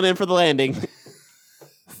 We're pulling in for the landing.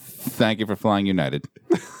 Thank you for flying United.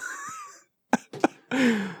 All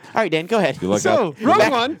right, Dan, go ahead.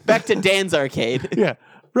 Rogue One. Back to Dan's arcade. Yeah.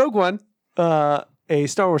 Rogue One, a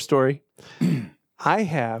Star Wars story. I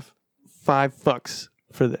have $5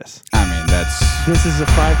 for this. I mean, This is a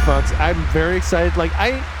 $5. I'm very excited. All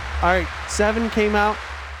right, 7 came out.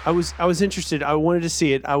 I was interested. I wanted to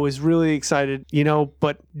see it. I was really excited,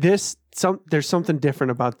 but there's something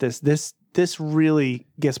different about this. This really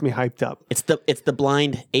gets me hyped up. It's the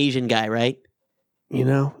blind Asian guy, right?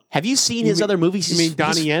 Have you seen his other movies? You mean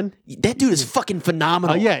Donnie Yen? That dude is fucking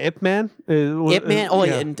phenomenal. Oh yeah, Ip Man. Ip Man.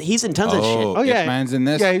 And he's in tons of shit. Oh yeah, Ip Man's in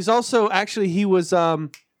this. Yeah, he's also he was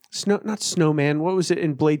not Snowman. What was it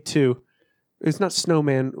in Blade 2? It's not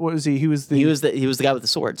Snowman. What was he? He was the He was the guy with the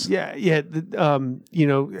swords. Yeah, yeah. You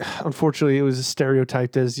know, unfortunately, it was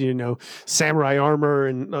stereotyped as samurai armor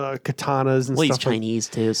and katanas and Well, he's stuff. Chinese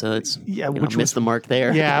too, so it's which missed the mark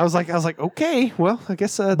there. Yeah, I was like, okay, well, I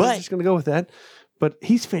guess they're just gonna go with that. But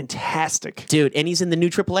he's fantastic, dude, and he's in the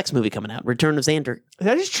new XXX movie coming out, Return of Xander.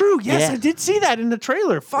 That is true. Yes, Yeah. I did see that in the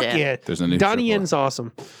trailer. Fuck yeah. There's a new Donnie triple. Yen's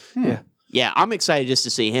awesome. Yeah. Yeah, I'm excited just to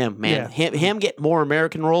see him, man. Yeah. Him get more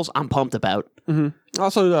American roles. I'm pumped about.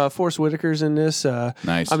 Also, Forrest Whitaker's in this.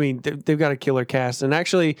 Nice. I mean, they've got a killer cast. And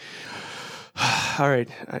actually, all right,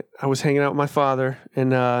 I was hanging out with my father,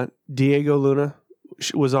 and Diego Luna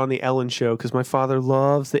was on the Ellen Show because my father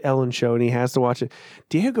loves the Ellen Show, and he has to watch it.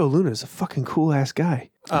 Diego Luna is a fucking cool ass guy.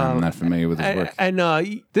 I'm not familiar with his work.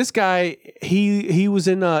 And this guy, he was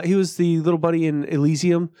in. He was the little buddy in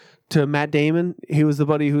Elysium to Matt Damon. He was the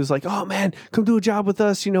buddy who was like, "Oh man, come do a job with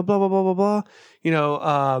us," blah blah blah blah blah.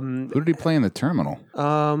 Who did he play in The Terminal?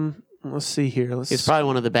 Let's see here. He's probably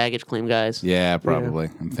one of the baggage claim guys. Yeah, probably.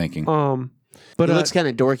 I'm thinking. But He looks kind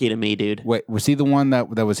of dorky to me, dude. Wait, was he the one that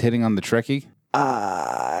was hitting on the Trekkie?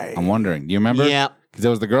 I'm wondering. Do you remember? Yeah. Because there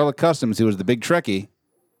was the girl at Customs who was the big Trekkie,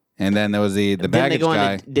 and then there was the baggage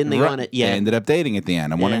guy. Didn't they go on it? Yeah. They ended up dating at the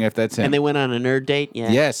end. I'm wondering if that's him. And they went on a nerd date. Yeah.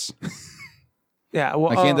 Yes. yeah.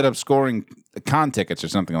 Well, Like he ended up scoring con tickets or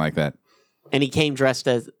something like that. And he came dressed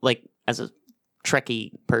as a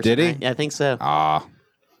Trekkie person. Did he? Right? Yeah, I think so. Ah,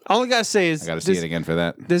 all I gotta say is I got to see it again for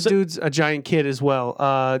that. This dude's a giant kid as well.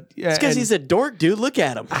 It's because he's a dork, dude. Look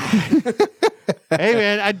at him. Hey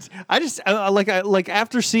man, I just like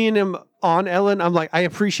after seeing him on Ellen, I'm like I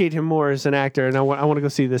appreciate him more as an actor, and I want to go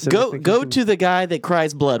see this. Go to the guy that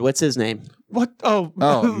cries blood. What's his name? what? Oh,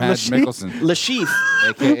 Mads Lashif? Mikkelsen, Lashif.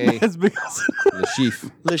 a.k.a. Mads Mikkelsen. the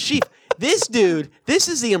Chief. Lashif. This dude, this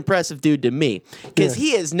is the impressive dude to me because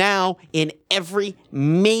he is now in every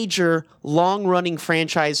major long-running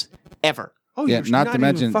franchise ever. Oh, Yeah, you're not to even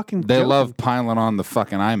mention fucking they joking. love piling on the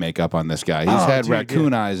fucking eye makeup on this guy. He's Oh, had dude,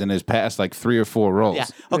 raccoon eyes in his past like 3 or 4 roles. Yeah.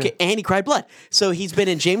 Okay. And he cried blood. So he's been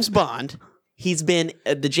in James Bond. He's been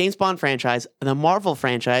the James Bond franchise, the Marvel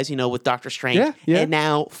franchise, with Doctor Strange, Yeah. and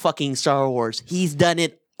now fucking Star Wars. He's done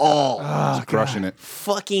it all. He's crushing it.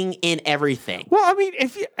 Fucking in everything. Well, I mean,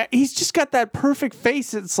 he's just got that perfect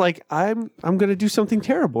face. It's like I'm gonna do something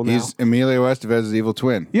terrible now. He's Emilio Estevez's evil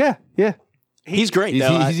twin. yeah. He's great He's,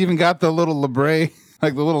 though. he's even got the little Labray,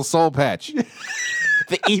 like the little soul patch.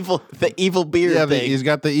 The evil beard Yeah, thing. he's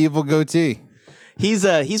got the evil goatee.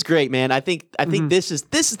 He's great, man. I think this is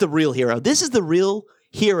the real hero. This is the real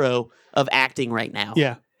hero of acting right now.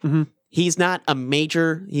 Yeah. Mm-hmm. He's not a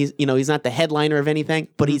major. He's not the headliner of anything,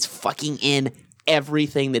 but he's fucking in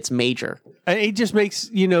everything that's major. And it just makes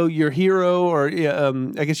your hero, or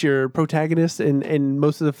I guess your protagonist in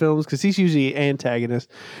most of the films, because he's usually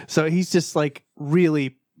antagonist. So he's just like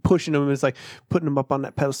really pushing him. It's like putting him up on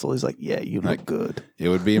that pedestal. He's like, yeah, you look good. It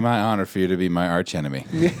would be my honor for you to be my arch enemy.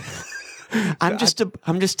 I'm just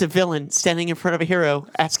a villain standing in front of a hero,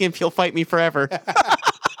 asking if he'll fight me forever.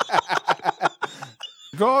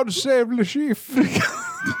 God save Le Chief.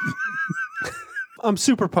 I'm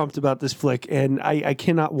super pumped about this flick, and I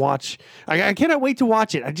cannot watch. I cannot wait to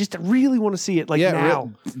watch it. I just really want to see it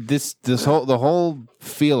now. The whole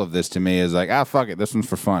feel of this to me is like, fuck it, this one's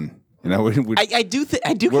for fun. I do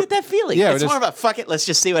get that feeling. Yeah, it's more about fuck it. Let's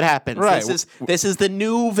just see what happens. Right. This is the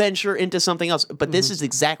new venture into something else. But this is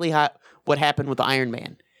exactly what happened with Iron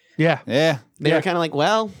Man. Yeah. They were kind of like,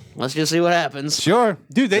 well, let's just see what happens. Sure.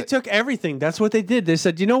 Dude, they took everything. That's what they did. They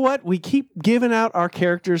said, you know what? We keep giving out our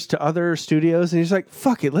characters to other studios. And he's like,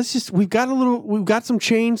 fuck it. We've got some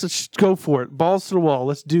chains. Let's just go for it. Balls to the wall.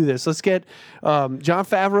 Let's do this. Let's get Jon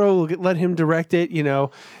Favreau, let him direct it,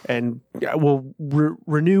 and we'll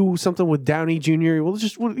renew something with Downey Jr. We'll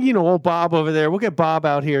just, old Bob over there. We'll get Bob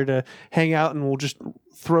out here to hang out, and we'll just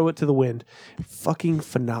throw it to the wind. Fucking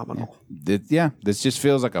phenomenal. This just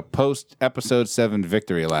feels like a post episode 7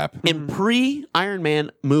 victory lap. In pre-Iron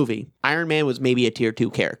Man movie, Iron Man was maybe a tier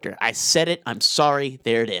 2 character. I said it. I'm sorry.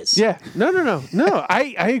 There it is. Yeah. No.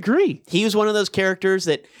 I agree. He was one of those characters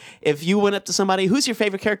that if you went up to somebody, who's your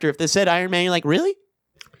favorite character? If they said Iron Man, you're like, really?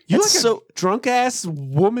 You That's like a drunk ass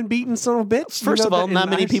woman beating son of a bitch? First of all, not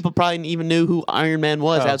many people probably even knew who Iron Man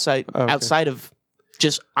was outside of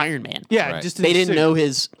just Iron Man. Yeah, Right. just They didn't know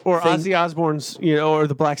his or thing. Ozzy Osbourne's, or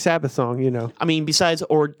the Black Sabbath song, I mean, besides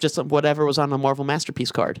or just whatever was on the Marvel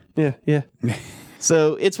Masterpiece card. Yeah.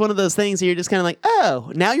 So it's one of those things that you're just kind of like,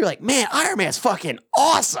 oh, now you're like, man, Iron Man's fucking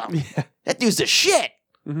awesome. Yeah. That dude's the shit.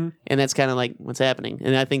 Mm-hmm. And that's kind of like what's happening.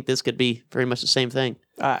 And I think this could be very much the same thing.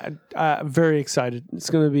 Very excited. It's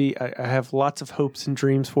going to be. I have lots of hopes and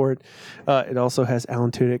dreams for it. It also has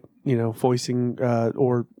Alan Tudyk, voicing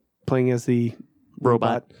or playing as the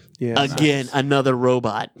robot. Yeah, Again, another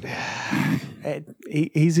robot.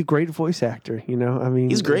 He's a great voice actor. I mean,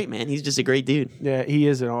 He's great, man. He's just a great dude. Yeah, he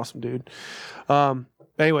is an awesome dude.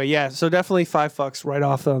 Anyway, yeah, so definitely $5 right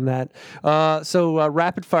off on that. So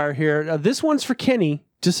rapid fire here. This one's for Kenny,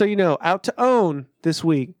 just so you know. Out to own this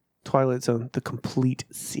week, Twilight Zone, the complete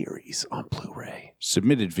series on Blu-ray.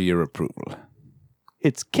 Submitted for your approval.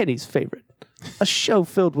 It's Kenny's favorite. A show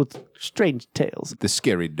filled with strange tales. The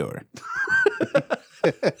Scary Door.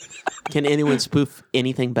 Can anyone spoof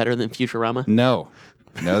anything better than Futurama? No,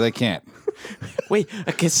 they can't. Wait,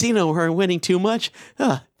 a casino where I'm winning too much?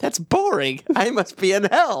 That's boring. I must be in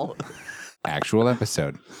hell. Actual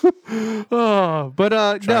episode. Oh, but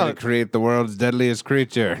Trying no. to create the world's deadliest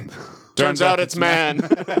creature. Turns out it's man.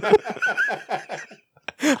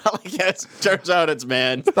 Turns out it's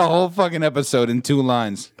man. The whole fucking episode in 2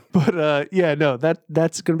 lines. But yeah, no,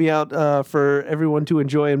 that's going to be out for everyone to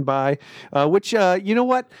enjoy and buy. Which you know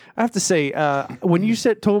what I have to say, when you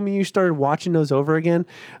told me you started watching those over again,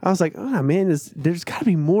 I was like, oh man, there's got to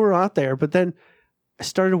be more out there. But then I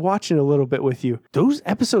started watching a little bit with you. Those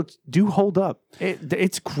episodes do hold up.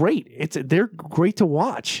 It's great. They're great to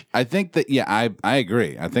watch. I think that I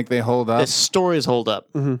agree. I think they hold up. The stories hold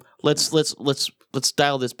up. Mm-hmm. Let's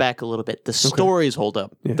dial this back a little bit. The stories hold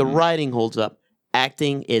up. Yeah. The writing holds up.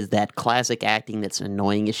 Acting is that classic acting that's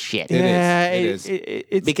annoying as shit. It is.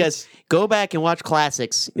 It's Because go back and watch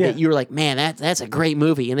classics that you were like, man, that's a great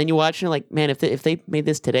movie, and then you watch and you're like, man, if they made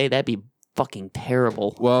this today, that'd be fucking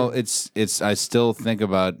terrible. Well, it's. I still think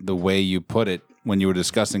about the way you put it when you were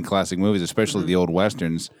discussing classic movies, especially the old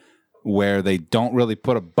westerns, where they don't really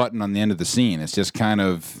put a button on the end of the scene. It's just kind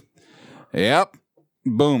of, yep,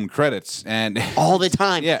 boom, credits, and all the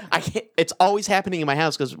time. Yeah. I can't, it's always happening in my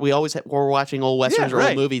house because we always we're watching old westerns or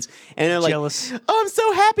old movies, and they're like, Jealous. "Oh, I'm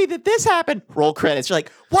so happy that this happened." Roll credits. You're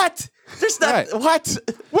like, "What? There's not Right. what?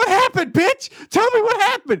 what happened, bitch? Tell me what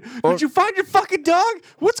happened. Did you find your fucking dog?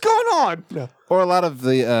 What's going on? No. or a lot of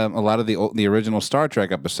the original Star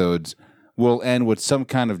Trek episodes will end with some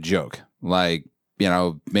kind of joke, like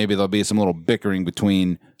maybe there'll be some little bickering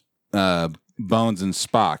between Bones and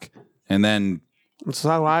Spock, and then.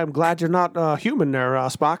 So I'm glad you're not human there,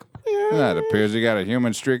 Spock. It appears you got a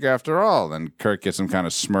human streak after all. Then Kirk gets some kind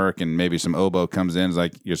of smirk, and maybe some oboe comes in. It's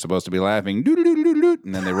like, you're supposed to be laughing. Doo-doo-doo-doo-doo,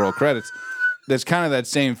 and then they roll credits. There's kind of that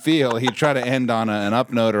same feel. He'd try to end on an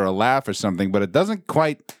up note or a laugh or something, but it doesn't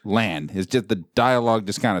quite land. It's just the dialogue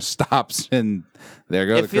just kind of stops, and there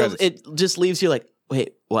go the credits. It just leaves you like,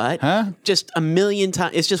 wait, what? Huh? Just a million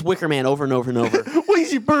times. It's just Wicker Man over and over and over,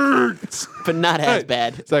 Lazy birds. but not as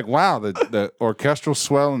bad. It's like, wow, the orchestral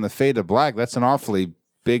swell and the fade to black, that's an awfully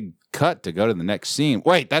big cut to go to the next scene.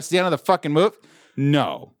 Wait, that's the end of the fucking movie?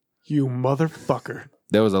 No. You motherfucker.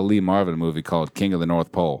 There was a Lee Marvin movie called King of the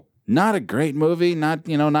North Pole. Not a great movie, not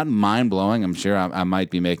mind-blowing. I'm sure I might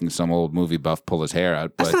be making some old movie buff pull his hair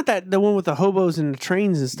out. That's But not the one with the hobos and the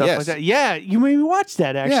trains and stuff Yes. like that. Yeah, you made me watch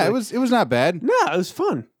that, actually. yeah, it was not bad. No, it was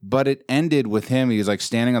fun. But it ended with him. He was like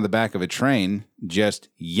standing on the back of a train, just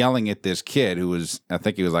yelling at this kid who was, I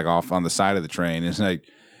think he was like off on the side of the train. It's like,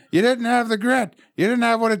 you didn't have the grit. You didn't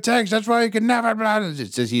have what it takes. That's why you could never.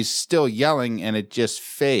 It's just, he's still yelling, and it just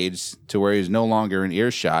fades to where he's no longer in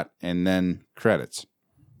earshot, and then credits.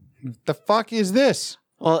 The fuck is this?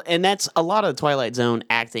 Well, and that's a lot of Twilight Zone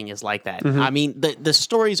acting is like that. I mean, the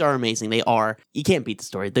stories are amazing. They are. You can't beat the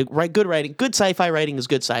story. Good writing, good sci-fi writing is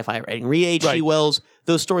good sci-fi writing. H.G. Wells,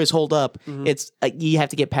 those stories hold up. It's you have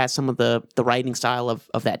to get past some of the writing style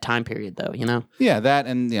of that time period, though. Yeah, that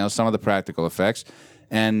and some of the practical effects.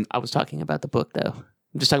 And I was talking about the book, though.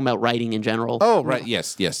 I'm just talking about writing in general. oh, right,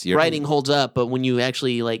 yes, Writing holds up, but when you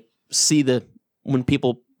actually see when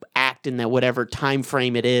people act in that whatever time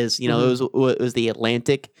frame it is, it was the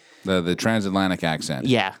Atlantic. The transatlantic accent.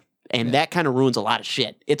 Yeah. And that kind of ruins a lot of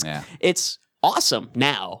shit. It's awesome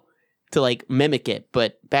now to mimic it,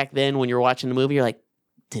 but back then when you're watching the movie, you're like,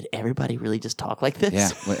 did everybody really just talk like this?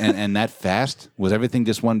 Yeah, and that fast? Was everything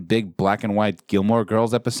just one big black and white Gilmore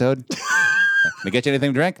Girls episode? Can I get you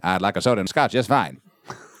anything to drink? I'd like a soda and scotch, just fine.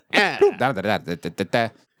 But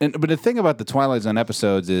the thing about the Twilight Zone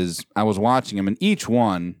episodes is I was watching them, and each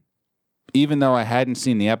one, even though I hadn't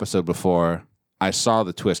seen the episode before, I saw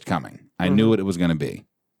the twist coming. I knew what it was going to be.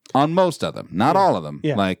 On most of them. Not all of them.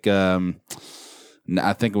 Yeah. Like, I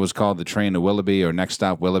think it was called The Train to Willoughby or Next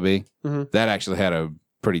Stop Willoughby. That actually had a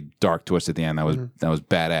pretty dark twist at the end. That was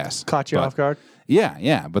badass. Caught you off guard.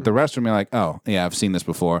 Yeah. But the rest of them are like, oh, yeah, I've seen this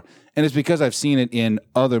before. And it's because I've seen it in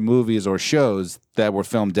other movies or shows that were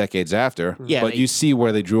filmed decades after. Yeah, but you see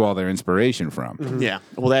where they drew all their inspiration from. Yeah.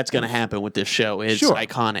 Well, that's going to happen with this show. It's Sure.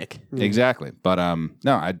 iconic. Exactly. But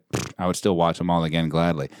no, I would still watch them all again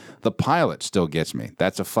gladly. The pilot still gets me.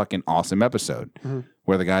 That's a fucking awesome episode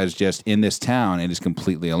where the guy's just in this town and is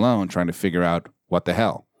completely alone trying to figure out what the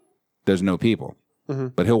hell. There's no people.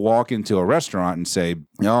 But he'll walk into a restaurant and say,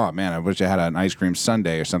 oh, man, I wish I had an ice cream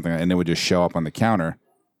sundae or something. And it would just show up on the counter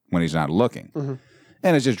when he's not looking.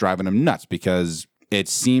 And it's just driving him nuts because it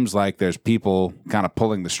seems like there's people kind of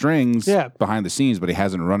pulling the strings behind the scenes, but he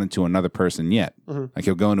hasn't run into another person yet. Like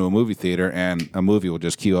he'll go into a movie theater and a movie will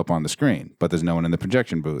just queue up on the screen, but there's no one in the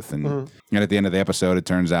projection booth. And at the end of the episode, it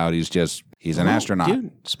turns out he's an astronaut.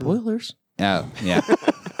 Dude, spoilers. Oh, yeah.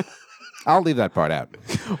 I'll leave that part out.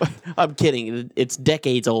 I'm kidding. It's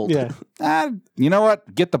decades old. Yeah. You know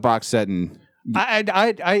what? Get the box set and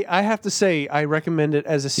I have to say I recommend it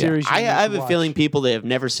as a series. I you need have to a watch. feeling people that have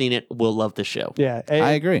never seen it will love the show. Yeah,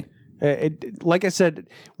 I agree. Like I said,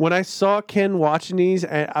 when I saw Ken watching these,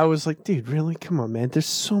 I was like, dude, really? Come on, man. There's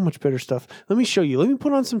so much better stuff. Let me show you. Let me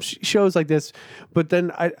put on some shows like this. But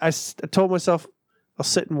then I told myself, I'll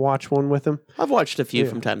sit and watch one with him. I've watched a few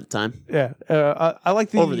from time to time. Yeah. I like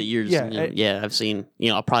the... Over the years. Yeah. I've seen,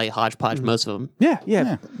 I'll probably hodgepodge most of them.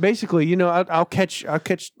 Yeah. Basically, I'll catch,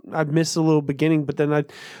 I miss a little beginning, but then I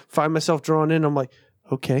find myself drawn in. I'm like,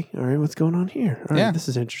 okay, all right, what's going on here? All right, this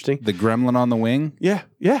is interesting. The gremlin on the wing. Yeah.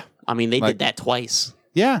 I mean, they did that twice.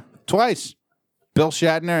 Yeah, twice. Bill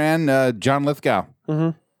Shatner and John Lithgow.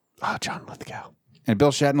 Oh, John Lithgow. And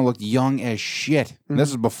Bill Shatner looked young as shit. And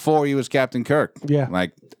this is before he was Captain Kirk. Yeah.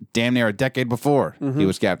 Like damn near a decade before he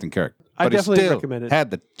was Captain Kirk. I But he definitely still recommend it.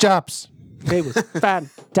 had the chops. It was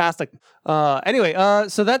fantastic. Anyway,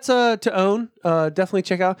 so that's to own. Definitely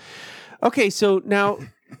check out. Okay, so now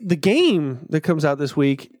the game that comes out this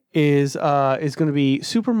week is going to be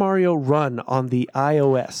Super Mario Run on the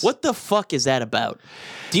iOS. What the fuck is that about?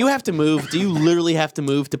 Do you have to move? Do you literally have to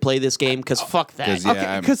move to play this game? Because fuck that. 'Cause,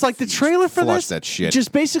 Okay, because like the trailer for flush this that shit.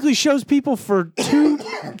 just basically shows people for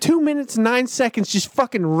 2 minutes 9 seconds just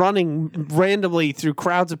fucking running randomly through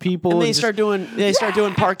crowds of people. And they just- start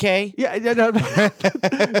doing parquet. Yeah, no,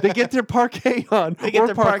 they get their parquet on. They get or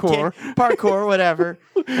their parkour. parkour, whatever.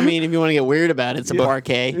 I mean, if you want to get weird about it, it's a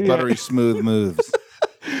parquet. Buttery smooth moves.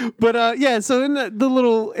 But so in the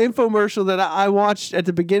little infomercial that I watched at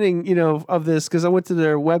the beginning, of this, because I went to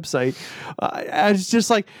their website, I was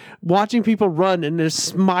just like watching people run and they're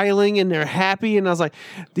smiling and they're happy, and I was like,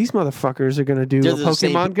 these motherfuckers are gonna do They're a the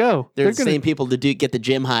same Pokemon Go. They're the gonna same people to get the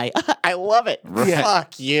gym high. I love it.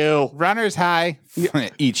 Fuck you. Runner's high.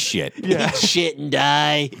 Eat shit. Eat shit and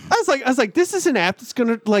die. I was like, this is an app that's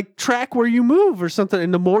gonna like track where you move or something,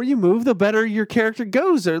 and the more you move, the better your character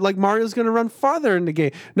goes. Or like Mario's gonna run farther in the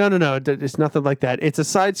game. No, it's nothing like that. It's a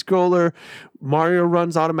side scroller. Mario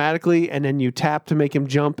runs automatically, and then you tap to make him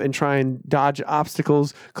jump and try and dodge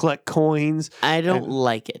obstacles, collect coins. I don't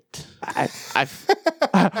like it.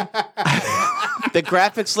 The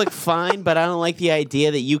graphics look fine, but I don't like the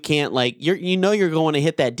idea that you can't you're going to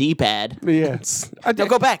hit that D-pad. Yeah. No,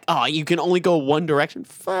 go back. Oh, you can only go one direction.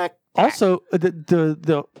 Fuck. Also,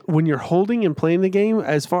 the when you're holding and playing the game,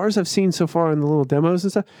 as far as I've seen so far in the little demos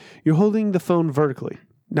and stuff, you're holding the phone vertically,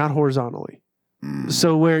 not horizontally.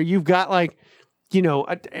 So where you've got like,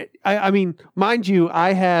 I mean, mind you,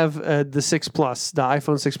 I have the 6 Plus, the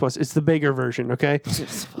iPhone 6 Plus. It's the bigger version, okay?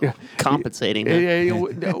 Compensating.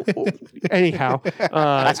 Anyhow,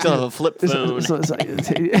 I still have a flip phone.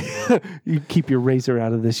 You keep your razor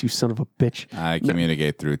out of this, you son of a bitch. I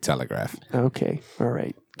communicate through telegraph. Okay, all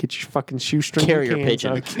right. Get your fucking shoestring. Carrier cans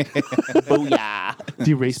pigeon. out. Booyah. Do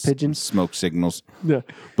you race pigeons? Smoke signals. No.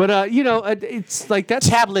 But, it's like that's...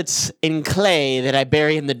 Tablets in clay that I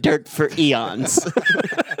bury in the dirt for eons.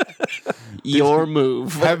 Your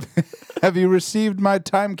move. Have you received my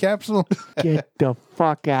time capsule? Get the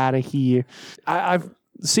fuck out of here. I've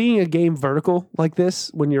seeing a game vertical like this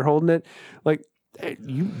when you're holding it, like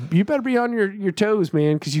you better be on your toes,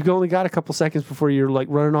 man, because you've only got a couple seconds before you're like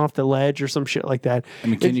running off the ledge or some shit like that. I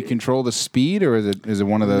mean, can you control the speed, or is it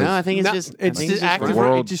one of those? No, I think it's No, just it's just active. the It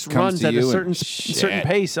world just comes runs to at a you certain and-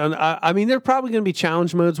 pace. And I mean, there are probably going to be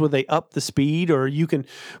challenge modes where they up the speed, or you can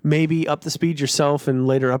maybe up the speed yourself in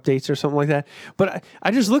later updates or something like that. But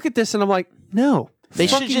I just look at this and I'm like, no. They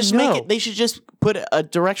should just no. make it. They should just put a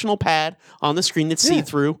directional pad on the screen that's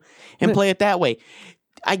see-through and play it that way.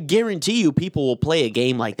 I guarantee you, people will play a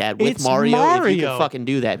game like that with It's Mario if you Mario. can fucking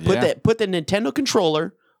do that. Yeah. Put the Nintendo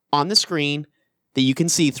controller on the screen that you can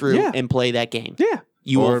see through Yeah. and play that game. Yeah.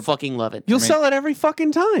 You will Or- fucking love it. You'll sell it every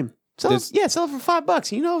fucking time. Sell it for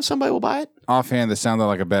 $5. You know somebody will buy it. Offhand, this sounded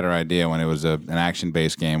like a better idea when it was an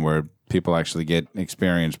action-based game where people actually get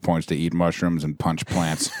experience points to eat mushrooms and punch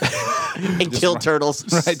plants. And kill turtles.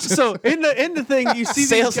 Right. So in the thing, you see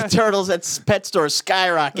Sales these of guys, turtles at pet stores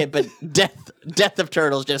skyrocket, but death of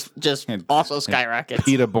turtles just also skyrockets.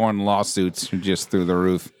 PETA-born lawsuits are just through the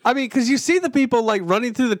roof. I mean, because you see the people like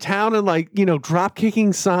running through the town and like, drop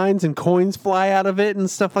kicking signs and coins fly out of it and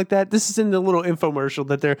stuff like that. This is in the little infomercial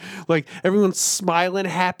that they're like, everyone's smiling,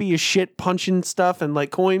 happy as shit, punching stuff, and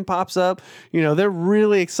like coin pops up. They're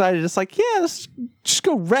really excited. It's like, yeah, let's just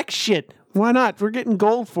go wreck shit. Why not? We're getting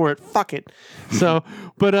gold for it. Fuck it. So,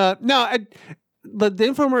 but no, the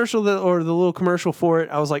infomercial or the little commercial for it,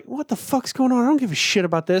 I was like, what the fuck's going on? I don't give a shit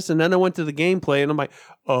about this. And then I went to the gameplay and I'm like,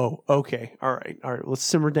 oh, okay. All right. Let's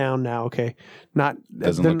simmer down now. Okay.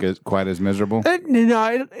 Doesn't look quite as miserable.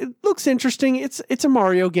 No, it looks interesting. It's a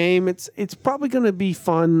Mario game. It's probably going to be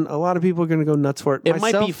fun. A lot of people are going to go nuts for it. It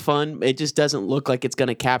might be fun. It just doesn't look like it's going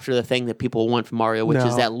to capture the thing that people want from Mario, which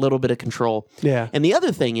is that little bit of control. Yeah. And the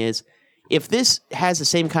other thing is, if this has the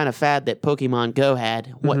same kind of fad that Pokemon Go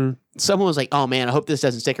had, someone was like, oh man, I hope this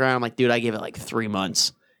doesn't stick around. I'm like, dude, I give it like 3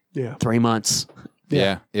 months. Yeah. 3 months.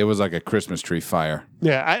 Yeah. It was like a Christmas tree fire.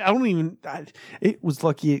 Yeah, I don't even. It was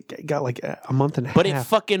lucky it got like a month and a half. But it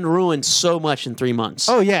fucking ruined so much in 3 months.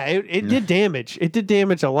 Oh yeah, it did damage. It did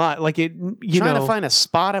damage a lot. Like it, trying to find a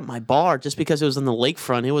spot at my bar just because it was on the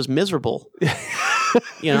lakefront, it was miserable.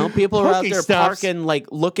 People are out there parking, like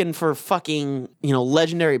looking for fucking,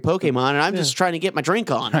 legendary Pokemon, and I'm just trying to get my drink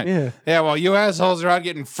on. Right. Yeah. Well, you assholes are out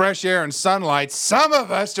getting fresh air and sunlight. Some of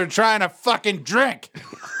us are trying to fucking drink.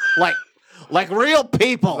 Like real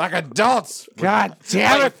people. Like adults. God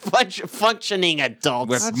damn it. Functioning adults.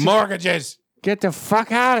 With mortgages. Get the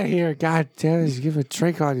fuck out of here. God damn it. Give a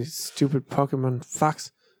drink on you stupid Pokemon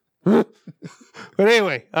fucks. But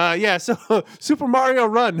anyway, so Super Mario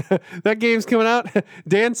Run. That game's coming out.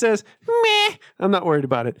 Dan says, meh. I'm not worried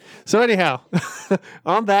about it. So anyhow,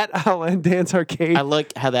 on that, I'll end Dan's Arcade. I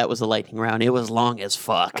like how that was a lightning round. It was long as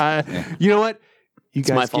fuck. You know what? You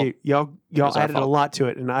my guys, fault. y'all added a lot to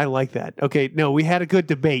it, and I like that. Okay, no, we had a good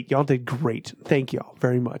debate. Y'all did great. Thank y'all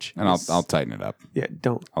very much. And I'll tighten it up. Yeah,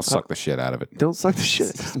 don't. I'll suck the shit out of it. Don't suck the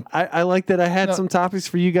shit. I like that I had some topics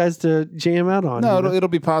for you guys to jam out on. No, it'll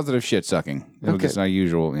be positive shit sucking. It'll just our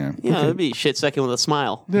usual, it'd be shit second with a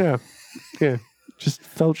smile. Yeah. Just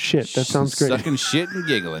felt shit. That sounds great. Sucking shit and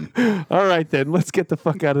giggling. All right, then. Let's get the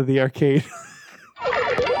fuck out of the arcade.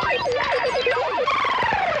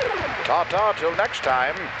 Ta-ta till next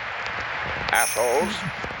time, assholes.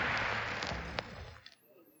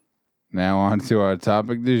 Now on to our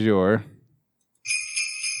topic du jour.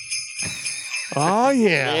 Oh,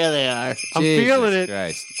 yeah. There they are. I'm feeling it.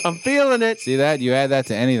 Christ. I'm feeling it. See that? You add that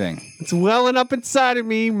to anything. It's welling up inside of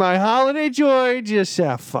me. My holiday joy just,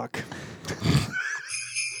 fuck.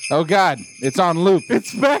 Oh, God. It's on loop.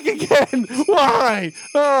 It's back again. Why?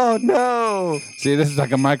 Oh, no. See, this is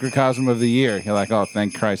like a microcosm of the year. You're like, oh,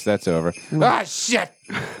 thank Christ that's over. Ah, shit.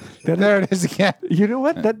 There it is again. You know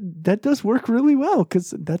what? That does work really well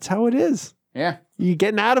because that's how it is. Yeah. You're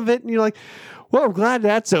getting out of it and you're like, well, I'm glad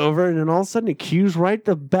that's over. And then all of a sudden it cues right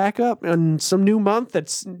the back up and some new month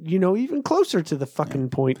that's, even closer to the fucking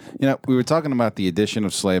point. We were talking about the addition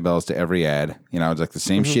of sleigh bells to every ad. It's like the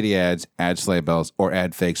same shitty ads, add sleigh bells, or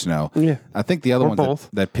add fake snow. Yeah. I think the other Or ones both.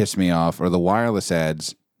 that piss me off are the wireless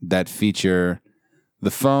ads that feature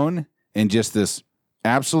the phone in just this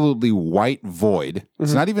absolutely white void.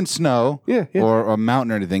 It's not even snow or a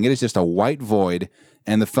mountain or anything. It is just a white void,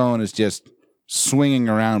 and the phone is just swinging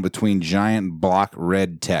around between giant block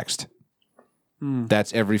red text.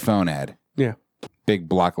 That's every phone ad. Yeah. Big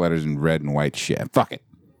block letters in red and white shit. Fuck it.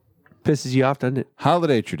 Pisses you off, doesn't it?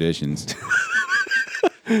 Holiday traditions.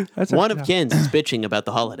 That's One of Ken's is bitching about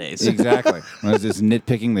the holidays. Exactly. I was just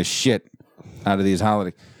nitpicking the shit out of these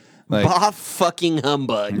holidays. Like, Bah fucking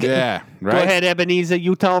humbug. yeah, right? Go ahead, Ebenezer.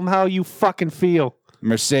 You tell them how you fucking feel.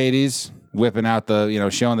 Mercedes whipping out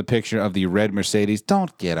showing the picture of the red Mercedes.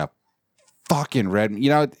 Don't get a fucking red.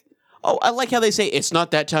 Oh, I like how they say it's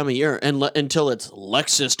not that time of year until it's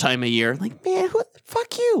Lexus time of year. Like, man,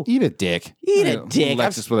 fuck you. Eat a dick. Eat a dick.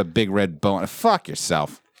 Lexus with a big red bone. Fuck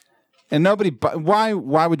yourself. And why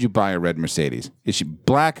would you buy a red Mercedes? Is she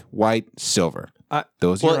black, white, silver?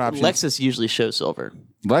 Those are your options. Lexus usually shows silver.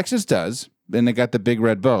 Lexus does. Then they got the big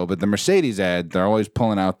red bow. But the Mercedes ad, they're always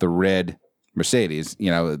pulling out the red Mercedes,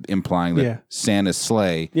 implying that Yeah. Santa's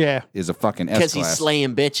sleigh Yeah. is a fucking S-Class. Because he's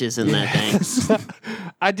slaying bitches in that thing.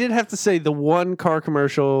 I did have to say the one car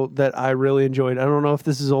commercial that I really enjoyed, I don't know if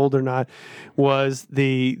this is old or not, was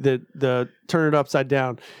the turn it upside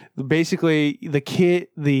down. Basically,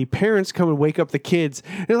 the parents come and wake up the kids.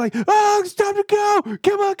 They're like, "Oh, it's time to go!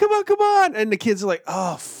 Come on!" And the kids are like,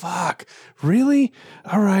 "Oh, fuck, really?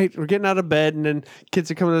 All right, we're getting out of bed." And then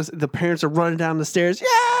kids are coming. The parents are running down the stairs.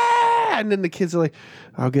 Yeah! And then the kids are like,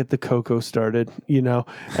 "I'll get the cocoa started," And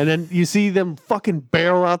then you see them fucking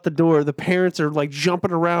barrel out the door. The parents are like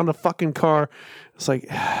jumping around the fucking car. It's like,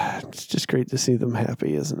 it's just great to see them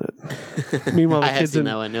happy, isn't it? Meanwhile, the I have kids seen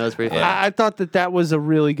that one. It was pretty fun. I thought that was a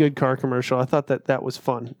really good car commercial. I thought that was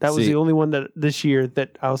fun. That was See- the only one that this year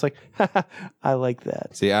that I was like, I like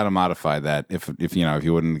that. See, I'd have modified that if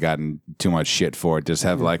you wouldn't have gotten too much shit for it. Just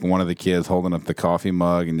have like one of the kids holding up the coffee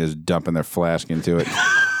mug and just dumping their flask into it.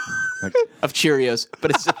 Of Cheerios, but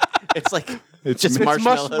it's like just It's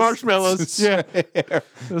marshmallows. Marshmallows. Yeah.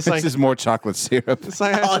 It's like, It's just more chocolate syrup. it's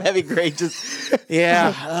like, Oh, that'd be great. Just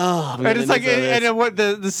yeah. Oh, I'm and it's gonna like, need some of this. and then what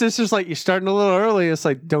the sister's like, you're starting a little early. It's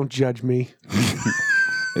like, don't judge me.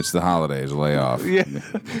 It's the holidays. Lay off. Yeah.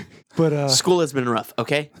 But School has been rough.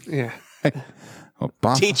 Okay, yeah. Oh,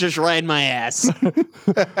 Bob, teachers riding my ass.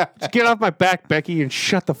 Just get off my back, Becky, and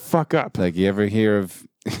shut the fuck up. like you ever hear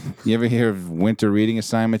of winter reading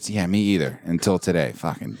assignments? Yeah, me either. Until today.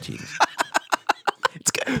 Fucking Jesus.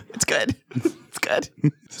 It's good. It's good. It's good.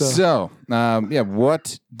 So,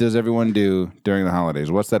 what does everyone do during the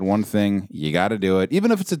holidays? What's that one thing you got to do it,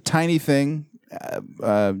 even if it's a tiny thing?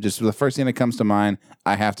 Just the first thing that comes to mind.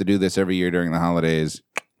 I have to do this every year during the holidays.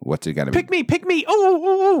 What's it got to be? Pick me.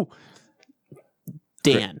 Oh.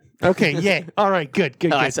 Dan. Okay, yeah. All right, good.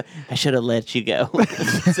 Oh, I should have let you go.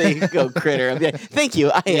 So you go, critter. I'll be like, thank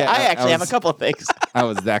you. I actually have a couple of things. I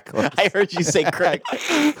was that close. I heard you say critter.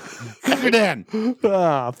 Dan.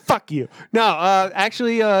 Fuck you. No,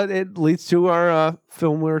 actually, it leads to our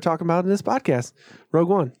film we were talking about in this podcast, Rogue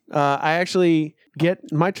One. I actually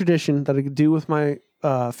get my tradition that I do with my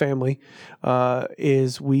family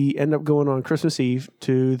is we end up going on Christmas Eve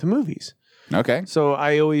to the movies. Okay. So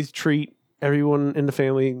I always treat everyone in the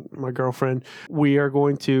family, my girlfriend, we are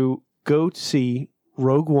going to go to see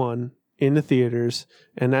Rogue One in the theaters,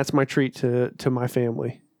 and that's my treat to my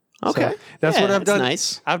family. Okay. So that's Yeah, what I've that's done.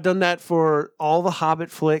 nice. I've done that for all the Hobbit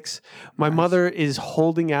flicks. My mother is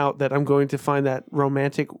holding out that I'm going to find that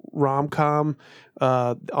romantic rom-com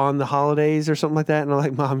on the holidays or something like that. And I'm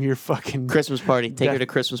like, Mom, you're fucking... Christmas party. Take her to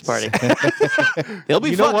Christmas party. They'll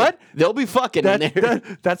be You know fucking. what? They'll be fucking in there.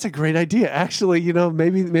 That's a great idea. Actually,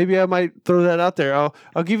 maybe I might throw that out there.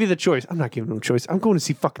 I'll give you the choice. I'm not giving them a choice. I'm going to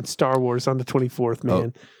see fucking Star Wars on the 24th,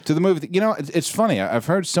 man. To the movie. It's funny. I've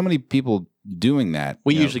heard so many people doing that.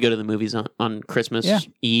 We usually go to the movies on Christmas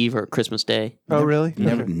Eve or Christmas Day. Oh, really?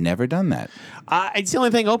 Never done that. It's the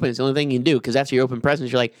only thing open. It's the only thing you can do because after you open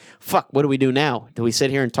presents, you're like, fuck, what do we do now? Do we sit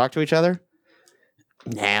here and talk to each other?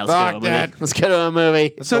 Nah, let's go to a movie. Let's go to a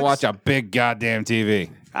movie. So watch a big goddamn TV.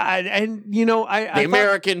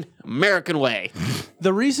 The American way.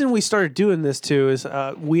 The reason we started doing this too is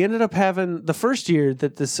we ended up having the first year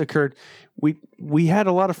that this occurred. We had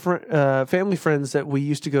a lot of family friends that we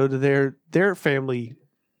used to go to their family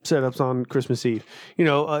setups on Christmas Eve.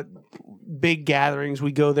 Big gatherings.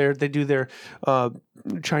 We go there. They do their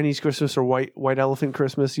Chinese Christmas or white elephant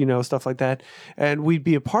Christmas. Stuff like that. And we'd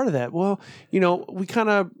be a part of that. Well, we kind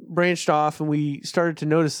of branched off and we started to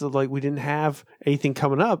notice that like we didn't have anything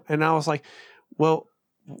coming up. And I was like, well,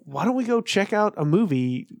 why don't we go check out a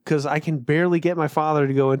movie? Because I can barely get my father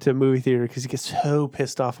to go into a movie theater because he gets so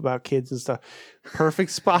pissed off about kids and stuff.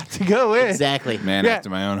 Perfect spot to go in. Exactly. Man Yeah. after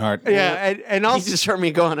my own heart. Yeah, and You also, just heard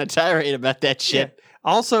me go on a tirade about that shit.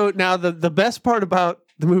 also now the best part about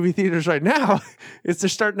the movie theaters right now is they're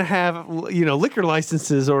starting to have liquor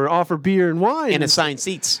licenses or offer beer and wine And assigned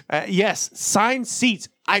seats. yes, signed seats.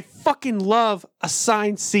 I fucking love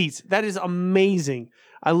assigned seats. That is amazing.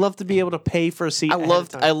 I love to be able to pay for a seat. I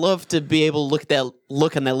love to be able to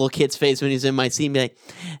look on that little kid's face when he's in my seat and be like,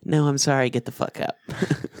 no, I'm sorry, get the fuck up.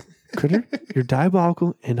 Critter, you're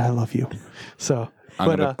diabolical, and I love you. So,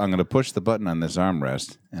 I'm gonna push the button on this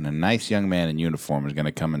armrest, and a nice young man in uniform is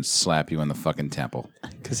gonna come and slap you in the fucking temple.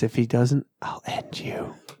 because if he doesn't, I'll end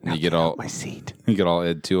you. And you get all My seat. you get all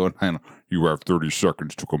Ed 209. You have 30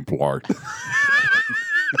 seconds to comply.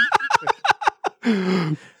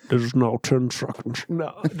 There's no 10 seconds.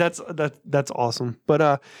 No, that's awesome.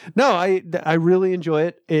 But no, I really enjoy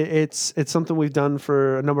it. It's something we've done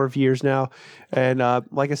for a number of years now, and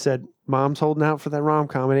like I said, Mom's holding out for that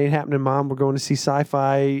rom-com. It ain't happening, Mom. We're going to see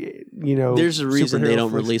sci-fi, There's a reason they superhero don't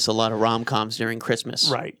flicks. release a lot of rom-coms during Christmas.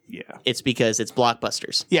 Right, yeah. It's because it's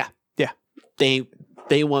blockbusters. Yeah, yeah,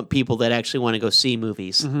 They want people that actually want to go see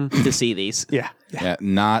movies to see these. yeah. Yeah,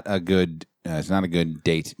 not a good. It's not a good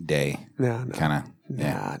date day. No. Kind of.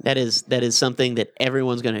 Yeah. That is something that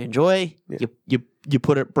everyone's going to enjoy. Yeah. You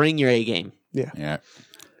bring your A game. Yeah.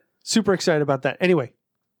 Super excited about that. Anyway,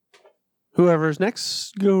 whoever's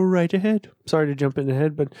next, go right ahead. Sorry to jump in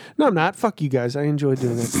ahead, but no, I'm not. Fuck you guys. I enjoy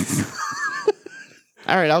doing it.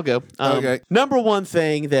 All right, I'll go. Okay. Number one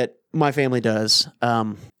thing that my family does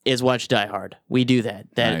is watch Die Hard. We do that.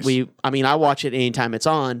 Nice. I watch it anytime it's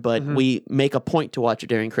on, but we make a point to watch it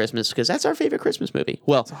during Christmas because that's our favorite Christmas movie.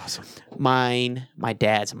 Well, Awesome. mine, my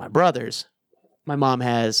dad's, and my brother's. My mom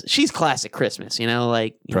she's classic Christmas, It's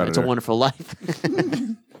a Predator. Wonderful Life.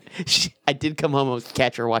 I did come home and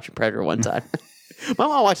catch her watching Predator one time. My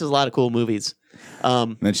mom watches a lot of cool movies.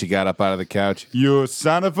 Then she got up out of the couch. You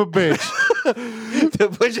son of a bitch.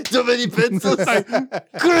 Pushing too many pencils.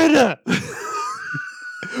 Critter!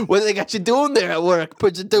 What they got you doing there at work?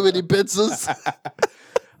 Pushing too many pencils.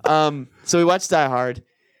 So we watched Die Hard.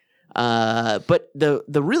 But the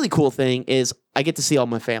really cool thing is I get to see all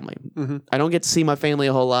my family. I don't get to see my family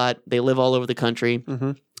a whole lot. They live all over the country.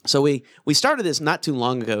 So we started this not too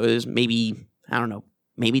long ago. It was maybe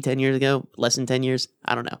 10 years ago, less than 10 years.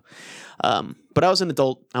 I don't know. But I was an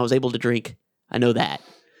adult. I was able to drink. I know that.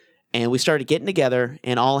 And we started getting together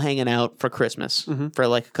and all hanging out for Christmas for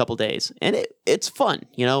like a couple days. And it's fun,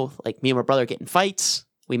 like me and my brother get in fights.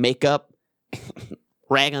 We make up,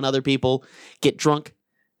 rag on other people, get drunk,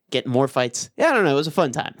 get more fights. Yeah, I don't know. It was a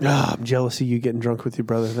fun time. I'm jealous of you getting drunk with your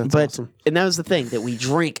brother. That's But awesome. and that was the thing, that we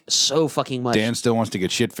drink so fucking much. Dan still wants to get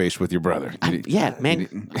shit-faced with your brother. Yeah,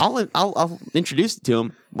 man. I'll introduce it to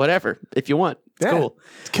him. Whatever, if you want. It's Yeah. cool.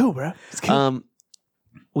 It's cool, bro. It's cool.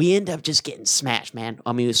 We end up just getting smashed, man.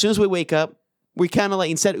 I mean, as soon as we wake up, we kind of like,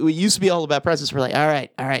 instead, we used to be all about presents. We're like, all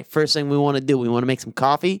right. First thing we want to do, we want to make some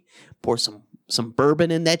coffee, pour some bourbon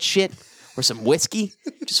in that shit, or some whiskey.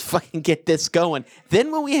 Just fucking get this going. Then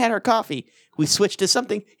when we had our coffee, we switched to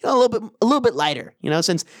something a little bit lighter.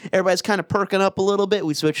 Since everybody's kind of perking up a little bit,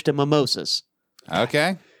 we switched to mimosas.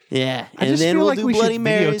 Okay. Yeah, I and just then feel we'll like do we Bloody should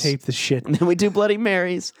Marys. videotape this shit. And then we do Bloody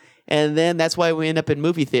Marys. And then that's why we end up in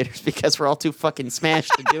movie theaters, because we're all too fucking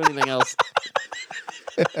smashed to do anything else.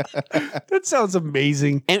 That sounds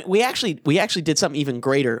amazing. And we actually did something even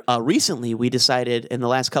greater. Recently, we decided in the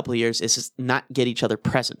last couple of years is just not get each other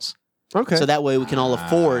presents. Okay. So that way we can all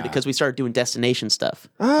afford, because we started doing destination stuff.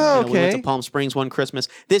 Oh, We went okay. to Palm Springs one Christmas.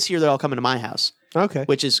 This year they're all coming to my house, Okay.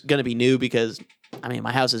 which is going to be new because,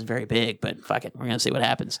 my house isn't very big, but fuck it. We're going to see what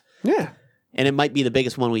happens. Yeah. And it might be the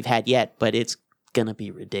biggest one we've had yet, but it's going to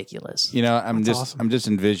be ridiculous. I'm That's awesome. I'm just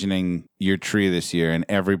envisioning your tree this year, and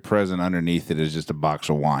every present underneath it is just a box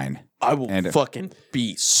of wine. I will And- fucking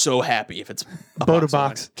be so happy if it's a Boda box of wine.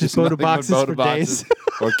 box. Just Boda Nothing but boxes Boda for boxes days.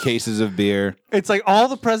 or cases of beer. It's like all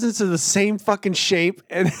the presents are the same fucking shape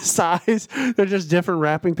and size. They're just different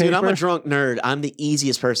wrapping paper. Dude, I'm a drunk nerd. I'm the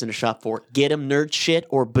easiest person to shop for. Get him nerd shit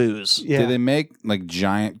or booze. Yeah. Do they make like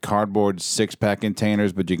giant cardboard 6-pack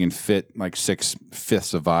containers, but you can fit like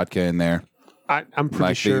 6/5 of vodka in there? I'm pretty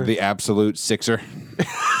Like sure. the absolute sixer.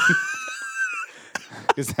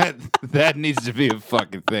 Because that needs to be a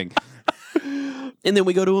fucking thing. And then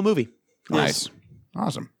we go to a movie. Nice.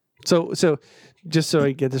 Awesome. So just so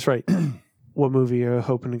I get this right, what movie are you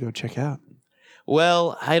hoping to go check out?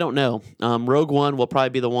 Well, I don't know. Rogue One will probably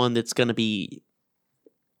be the one that's going to be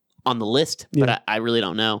on the list, Yeah. but I really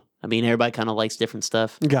don't know. Everybody kind of likes different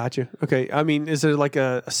stuff. Gotcha. Okay. Is there like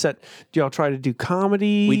a set? Do y'all try to do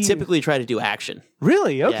comedy? We typically try to do action.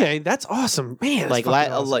 Really? Okay. That's awesome. Man, that's Like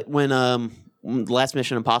fucking awesome. like when Last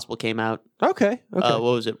Mission Impossible came out. Okay. What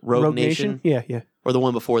was it? Rogue Nation? Yeah, yeah. Or the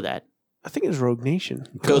one before that? I think it was Rogue Nation.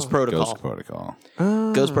 Ghost Oh. Protocol. Ghost Protocol.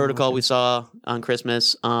 Ghost Protocol we saw on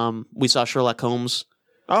Christmas. We saw Sherlock Holmes.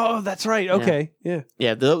 Oh, that's right. Okay. Yeah.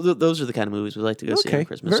 Yeah, those are the kind of movies we like to go see Okay, on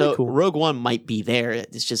Christmas. very So cool. Rogue One might be there.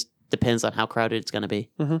 It just depends on how crowded it's going to be.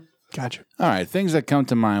 Gotcha. All right. Things that come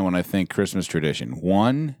to mind when I think Christmas tradition.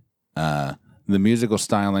 One, the musical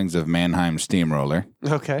stylings of Mannheim Steamroller,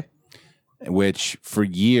 Okay. which for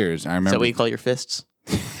years I Is remember. that what you call your fists?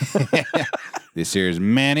 This here's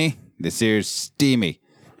Manny. This here's Steamy.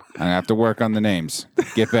 I have to work on the names.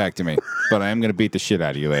 Get back to me. But I am going to beat the shit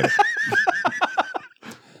out of you later.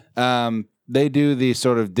 They do the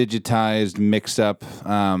sort of digitized mix-up.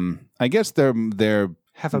 I guess they're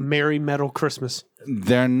Have a merry metal Christmas.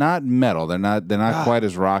 not metal. They're not quite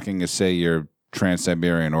as rocking as say your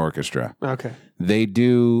Trans-Siberian Orchestra. Okay. They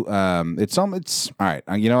do. It's all right.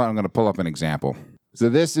 You know what? I'm going to pull up an example. So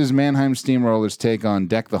this is Mannheim Steamroller's take on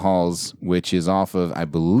 "Deck the Halls," which is off of, I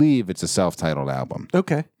believe, it's a self-titled album.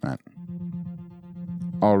 Okay. Right.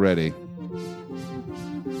 Already.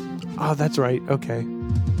 Oh, that's right. Okay.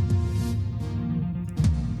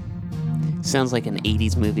 Sounds like an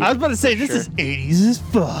 80s movie. I was about to say, this Sure. is 80s as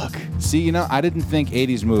fuck. See, you know, I didn't think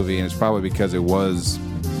 80s movie, and it's probably because it was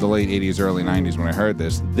the late 80s, early 90s when I heard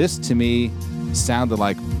this. This, to me, sounded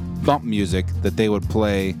like bump music that they would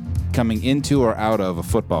play coming into or out of a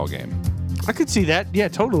football game. I could see that. Yeah,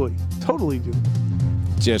 totally. Totally do.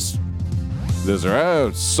 Just, there's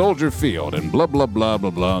a Soldier Field and blah, blah, blah, blah,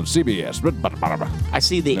 blah, on CBS. Blah, blah, blah, blah. I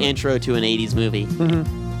see the intro to an 80s movie.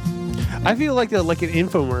 I feel like an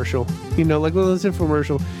infomercial. You know, like one of those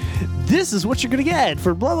infomercial. This is what you're going to get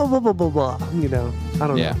for blah, blah, blah, blah, blah, blah. You know, I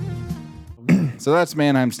don't Yeah. know. So that's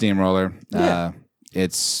Mannheim Steamroller. Yeah.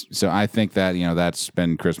 So I think that, you know, that's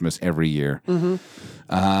been Christmas every year.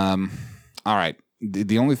 All right.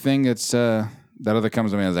 The only thing that's that other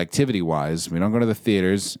comes to me is activity wise. We don't go to the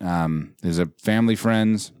theaters. There's a family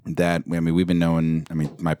friends that we've been knowing. I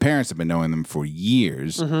mean, my parents have been knowing them for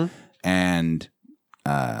years, and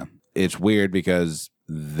it's weird because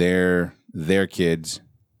their kids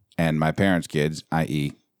and my parents' kids,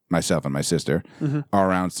 i.e., myself and my sister, are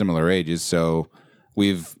around similar ages. So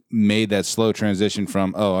we've made that slow transition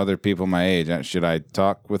from, other people my age, should I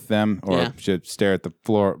talk with them or should stare at the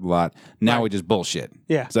floor a lot? Now we just bullshit.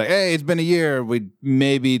 Yeah. It's like, hey, it's been a year. We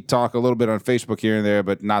maybe talk a little bit on Facebook here and there,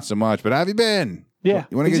 but not so much. But how have you been? Yeah,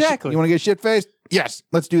 You want to exactly. get shit-faced? Yes,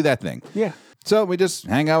 let's do that thing. Yeah. So we just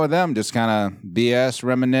hang out with them, just kind of BS,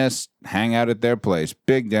 reminisce, hang out at their place.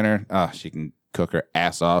 Big dinner. Oh, she can cook her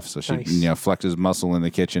ass off, so she Nice. flexes muscle in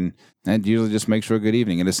the kitchen, and usually just makes for a good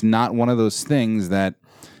evening. And it's not one of those things that,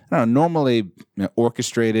 I don't know, normally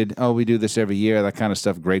orchestrated. Oh, we do this every year. That kind of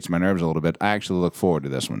stuff grates my nerves a little bit. I actually look forward to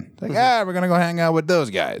this one. It's like, we're gonna go hang out with those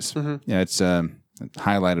guys. Yeah, it's a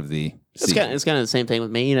highlight of the season. It's kind of the same thing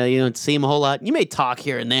with me. You know, you don't see them a whole lot. You may talk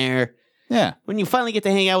here and there. Yeah. When you finally get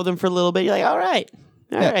to hang out with them for a little bit, you're like, all right.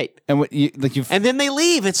 And what you And then they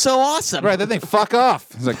leave. It's so awesome. right, then they fuck off.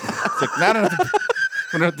 It's like now I don't have to,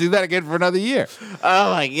 I'm gonna do that again for another year.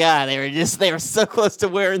 Oh my God. They were so close to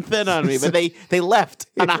wearing thin on me, but they left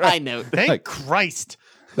on a high note. Thank Like- Christ.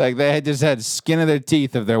 Like they had just had skin of their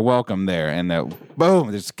teeth of their welcome there, and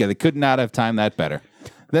boom, they could not have timed that better.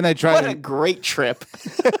 Then they tried What a great trip.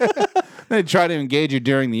 they try to engage you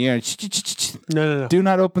during the year. No. Do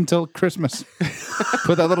not open till Christmas.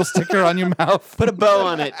 Put that little sticker on your mouth. Put a bow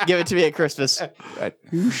on it. Give it to me at Christmas.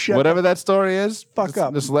 Whatever that story is, Fuck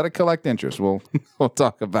up. Just let it collect interest. We'll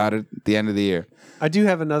talk about it at the end of the year. I do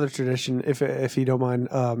have another tradition, if you don't mind.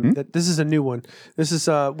 That this is a new one. This is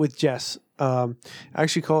with Jess. I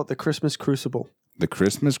actually call it the Christmas Crucible. The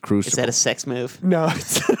Christmas Is Crucible. that a sex move? No,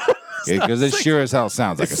 it's Because it sure as hell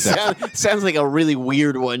sounds like a sex. Sounds like a really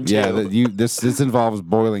weird one, too. Yeah, this involves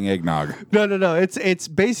boiling eggnog. no. It's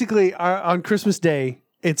basically on Christmas Day.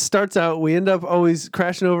 It starts out. We end up always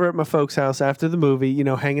crashing over at my folks' house after the movie. You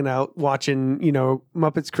know, hanging out, watching. You know,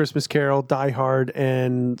 Muppets Christmas Carol, Die Hard,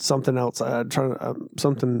 and something else.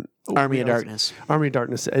 Something. Army of Darkness. Army of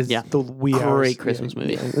Darkness is Yeah. the wee Great hours. Christmas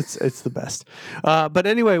movie. Yeah, it's the best. But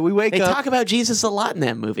anyway, we wake They up. talk about Jesus a lot in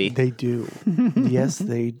that movie. They do. Yes,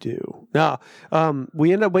 they do. Now,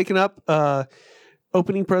 we end up waking up,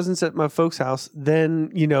 opening presents at my folks' house,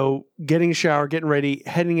 then, getting a shower, getting ready,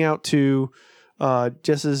 heading out to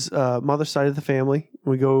Jess's mother's side of the family.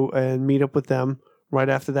 We go and meet up with them right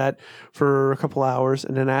after that for a couple hours.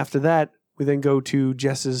 And then after that, we then go to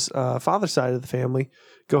Jess's father's side of the family,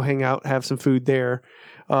 go hang out, have some food there.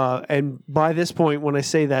 And by this point, when I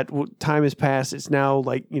say that time has passed, it's now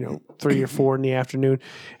like, 3 or 4 in the afternoon.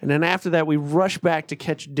 And then after that, we rush back to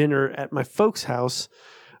catch dinner at my folks' house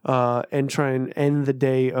and try and end the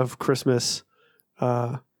day of Christmas.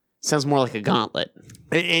 Sounds more like a gauntlet.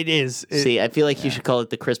 It is. See, I feel like you should call it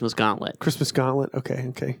the Christmas gauntlet. Christmas Gauntlet.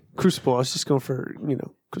 Okay. Crucible. I was just going for,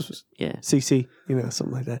 Christmas. Yeah. CC,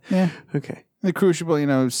 something like that. Yeah. Okay. The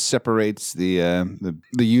Crucible, separates the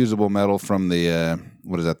usable metal from the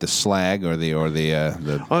what is that? The slag or the Oh,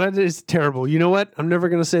 that is terrible. You know what? I'm never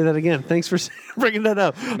going to say that again. Thanks for bringing that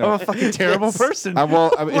up. I'm a fucking terrible person.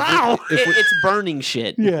 well, I mean, Wow. It's burning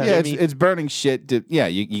shit. Yeah. yeah, I mean, it's burning shit.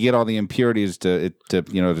 You get all the impurities to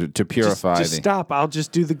purify Just the. stop. I'll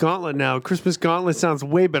just do the gauntlet now. Christmas Gauntlet sounds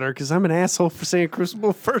way better because I'm an asshole for saying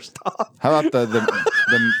Crucible first off. How about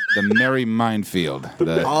the merry minefield?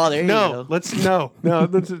 oh, there you No, go. no.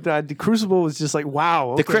 The Crucible was just like,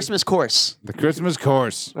 wow. The okay. Christmas course. The Christmas course.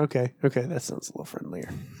 Okay, that sounds a little friendlier.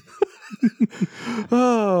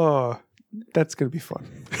 Oh, that's gonna be fun.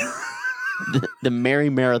 The Merry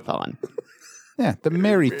Marathon. Yeah, the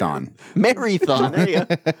Marathon. Marathon. There you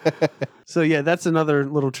go. So yeah, that's another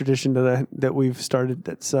little tradition that we've started.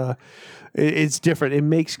 That's it's different. It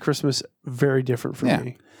makes Christmas very different for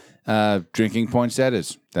me. Drinking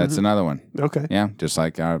poinsettias. That's another one. Okay. Yeah, just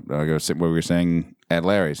like what we were saying at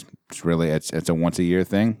Larry's. It's really it's a once a year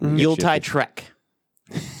thing. Yuletide Trek.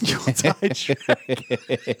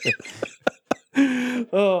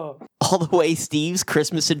 Oh, All the way Steve's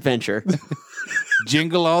Christmas Adventure.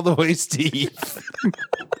 Jingle all the way, Steve.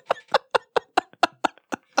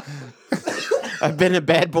 I've been a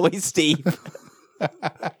bad boy, Steve.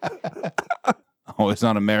 Always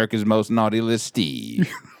on America's Most Naughty List, Steve.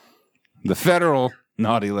 The federal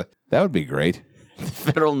naughty list. That would be great.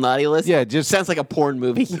 Federal naughty list. Yeah, just Sounds like a porn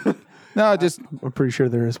movie. no, just I'm pretty sure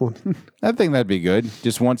there is one. I think that'd be good.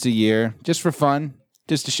 Just once a year, just for fun,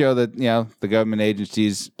 just to show that the government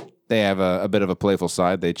agencies they have a bit of a playful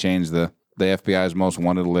side. They change the FBI's most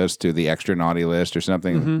wanted list to the extra naughty list or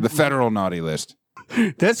something. The federal naughty list.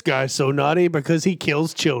 This guy's so naughty because he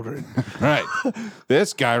kills children. Right.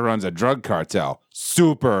 This guy runs a drug cartel.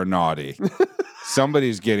 Super naughty.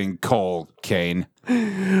 Somebody's getting cocaine.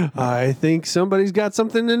 I think somebody's got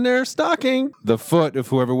something in their stocking. The foot of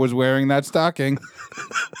whoever was wearing that stocking.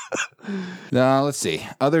 Now, let's see.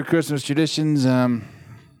 Other Christmas traditions. Not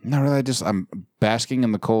really. I'm basking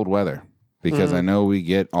in the cold weather because I know we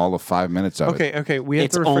get all of 5 minutes of it. Okay. We have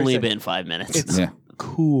It's to rephrase only that. been 5 minutes. It's Yeah.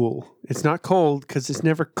 cool. It's not cold because it's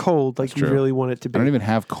never cold like you true. really want it to I be. don't even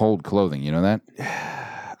have cold clothing. You know that?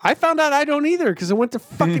 I found out I don't either because I went to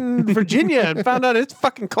fucking Virginia and found out it's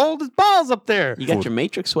fucking cold as balls up there. You got your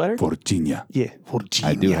Matrix sweater? Virginia. Yeah,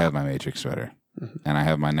 Virginia. I do have my Matrix sweater. And I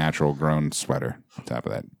have my natural grown sweater on top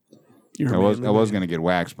of that. You're I a was manly man. going to get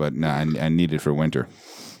waxed, but no, I need it for winter.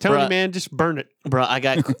 Tell me, Bruh. man, just burn it. Bro, I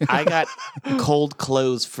got cold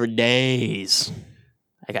clothes for days.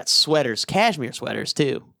 I got sweaters, cashmere sweaters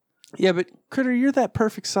too. Yeah, but Critter, you're that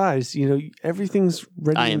perfect size. You know, everything's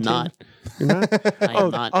ready. I am and not. You're not. I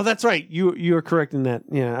am not. Oh, that's right. You are correct in that.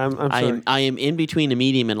 Yeah, I'm sorry. I am in between a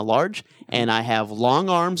medium and a large, and I have long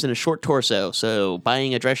arms and a short torso. So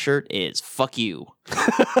buying a dress shirt is fuck you.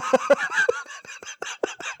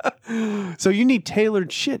 So you need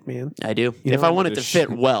tailored shit, man. I do. You If know, I want it to just fit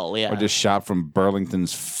well, yeah, Or just shop from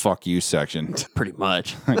Burlington's fuck you section. pretty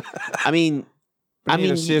much. I mean,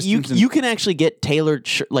 need assistance and- you can actually get tailored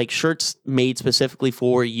shirts made specifically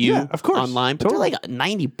for you, Yeah, of course. online, but Totally. they're like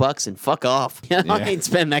 $90 and fuck off. You know, I Yeah. ain't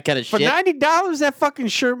spending that kind of For shit. $90, that fucking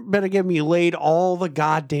shirt better get me laid all the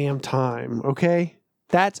goddamn time. Okay,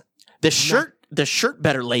 that's The shirt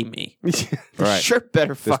better lay me. The Right. shirt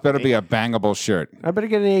better This fuck better me. be a bangable shirt. I better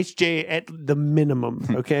get an HJ at the minimum.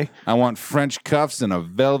 Okay. I want French cuffs and a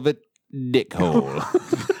velvet dick hole.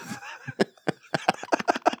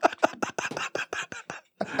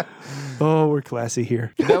 Oh, we're classy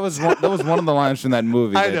here. that was one of the lines from that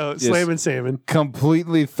movie. I that know, just slamming salmon.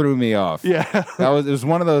 completely threw me off. Yeah. It was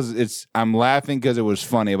one of those. I'm laughing because it was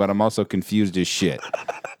funny, but I'm also confused as shit.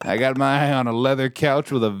 I got my eye on a leather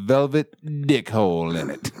couch with a velvet dick hole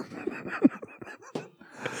in it.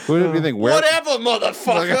 What do you think? Whatever,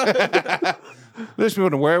 motherfucker. This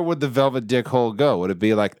one, where would the velvet dick hole go? Would it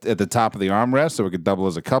be like at the top of the armrest so it could double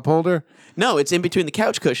as a cup holder? No, it's in between the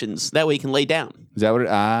couch cushions. That way you can lay down. Is that what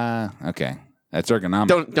it? Okay. That's ergonomic.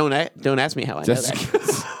 Don't ask me how I know That's-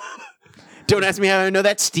 that. Don't ask me how I know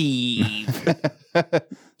that, Steve.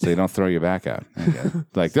 So you don't throw your back out. Okay.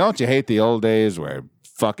 Like, don't you hate the old days where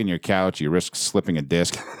fucking your couch, you risk slipping a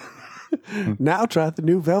disc? Now try the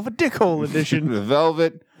new Velvet Dick Hole edition. The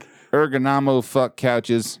velvet ergonomo fuck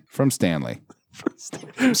couches from Stanley.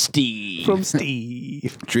 Steve. From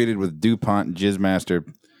Steve. Treated with DuPont Jizzmaster.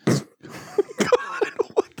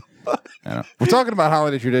 I know. We're talking about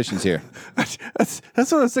holiday traditions here. That's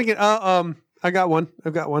what I was thinking. I got one.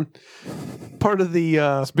 I've got one. Part of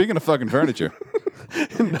the Speaking of fucking furniture,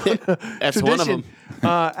 That's tradition. one of them.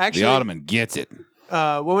 Actually, the Ottoman gets it.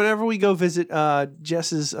 whenever we go visit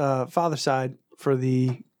Jess's father's side for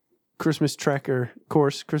the Christmas trek or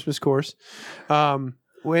Christmas course,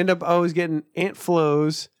 we end up always getting Aunt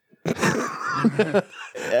Flo's.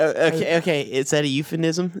 Okay. Is that a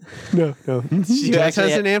euphemism? No. She Jess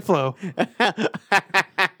actually has had- an Aunt Flo.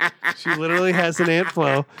 She literally has an Aunt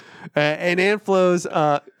Flo. And Aunt Flo's,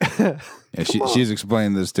 Yeah, she's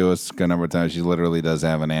explained this to us a number of times. She literally does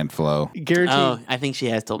have an Aunt Flo. guaranteed. Oh, I think she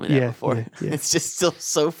has told me that Yeah, before. yeah. It's just still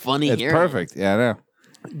so funny It's hearing perfect. Yeah, I know.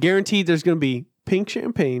 Guaranteed there's going to be pink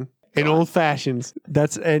champagne and old fashions.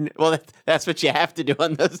 That's Well, that's what you have to do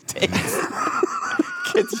on those days.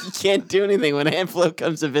 'Cause you can't do anything when Aunt Flo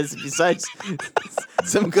comes to visit besides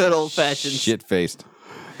some good old fashioned Shit faced.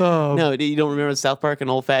 Oh No, you don't remember South Park? An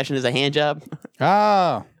old fashioned is a hand job.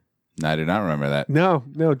 Oh. I do not remember that. no,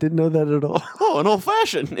 didn't know that at all. Oh, an old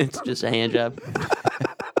fashioned. It's just a hand job.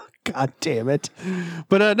 God damn it!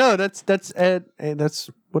 But no, that's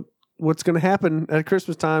what's going to happen at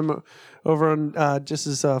Christmas time over on just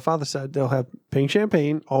as father's side. They'll have pink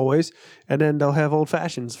champagne always, and then they'll have old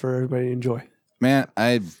fashions for everybody to enjoy. Man,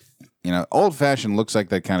 old fashioned looks like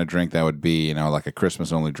that kind of drink that would be, like a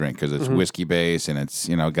Christmas only drink because it's whiskey based and it's,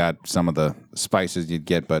 got some of the spices you'd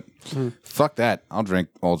get. But fuck that. I'll drink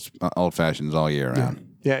old fashions all year round.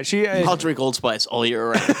 Yeah, I'll drink Old Spice all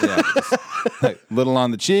year round. Yeah. Little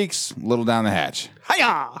on the cheeks, little down the hatch.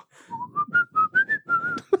 Hiya!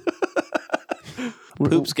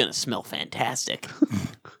 Poop's gonna smell fantastic.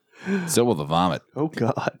 So will the vomit. Oh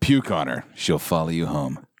God! Puke on her. She'll follow you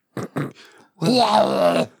home.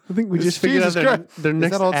 I think we just figured out Jesus Christ. their Is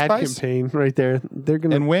next that Old ad Spice? campaign right there. They're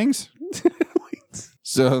gonna And wings?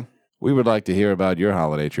 So we would like to hear about your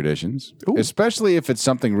holiday traditions, especially if it's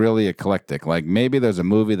something really eclectic. Like maybe there's a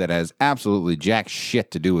movie that has absolutely jack shit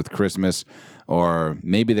to do with Christmas, or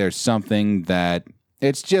maybe there's something that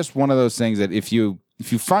it's just one of those things that if you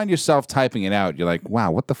find yourself typing it out, you're like, wow,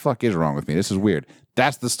 what the fuck is wrong with me? This is weird.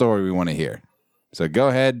 That's the story we want to hear. So go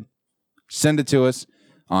ahead, send it to us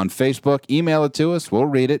on Facebook, email it to us. We'll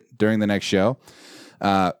read it during the next show.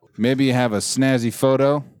 Maybe you have a snazzy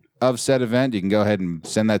photo of said event. You can go ahead and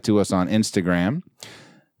send that to us on Instagram.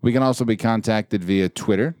 We can also be contacted via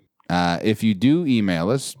Twitter. If you do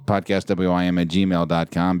email us,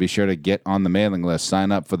 podcastwim@gmail.com, be sure to get on the mailing list.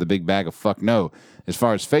 Sign up for the big bag of fuck no. As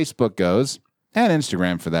far as Facebook goes, and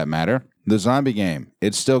Instagram for that matter, the zombie game,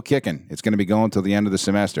 it's still kicking. It's going to be going till the end of the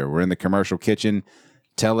semester. We're in the commercial kitchen.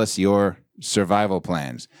 Tell us your survival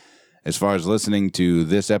plans. As far as listening to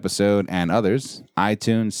this episode and others,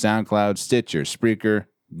 iTunes, SoundCloud, Stitcher, Spreaker,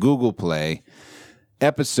 Google Play,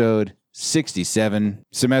 episode 67,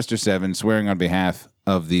 semester 7, swearing on behalf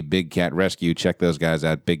of the Big Cat Rescue. Check those guys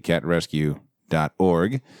out,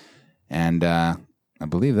 bigcatrescue.org. And I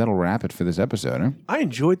believe that'll wrap it for this episode, huh? I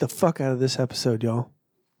enjoyed the fuck out of this episode, y'all.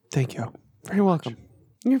 Thank you. Very welcome.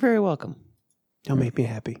 You're very welcome. Y'all make me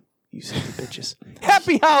happy. You sons of bitches.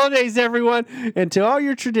 Happy holidays, everyone. And to all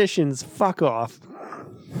your traditions, fuck off.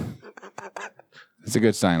 It's a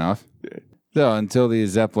good sign off. So until the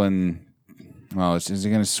Zeppelin, is it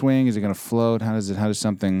going to swing? Is it going to float? How does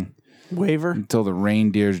something Waver until the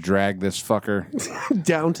reindeers drag this fucker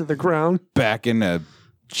down to the ground. back into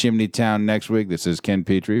Chimney Town next week? This is Ken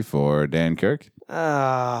Petrie for Dan Kirk.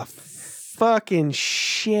 Fucking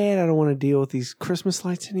shit. I don't want to deal with these Christmas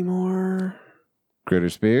lights anymore. Critter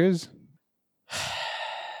Spears.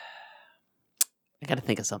 I gotta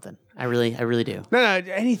think of something. I really do. No,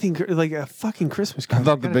 anything like a fucking Christmas I card.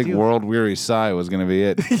 thought the big world weary sigh was going to be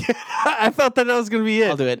it. I thought that was going to be it.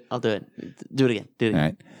 I'll do it. Do it again. All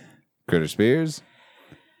right. Critter Spears.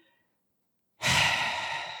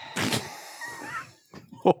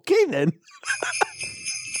 Okay, then.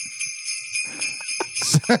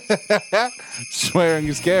 Swearing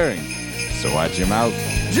is caring. So watch your mouth.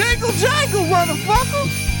 Jangle, jangle,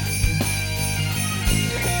 motherfucker.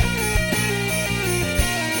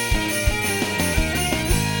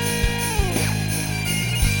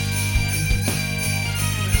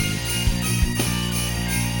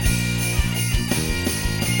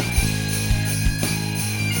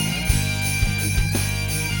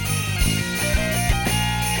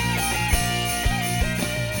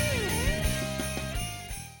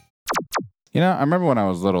 I remember when I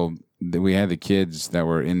was little, we had the kids that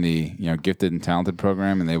were in the gifted and talented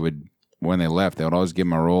program, and they would, when they left, they would always give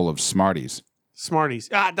them a roll of Smarties. Smarties.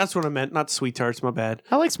 That's what I meant. Not Sweet Tarts. My bad.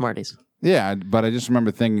 I like Smarties. Yeah, but I just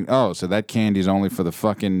remember thinking, so that candy's only for the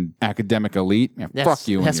fucking academic elite? Yeah, fuck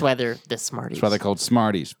you. That's why they're the Smarties. That's why they're called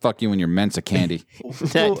Smarties. Fuck you and your Mensa candy.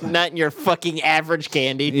 not in your fucking average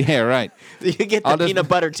candy. Yeah, right. You get the peanut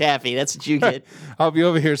butter taffy. That's what you get. I'll be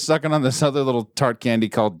over here sucking on this other little tart candy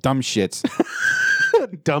called Dumb Shits.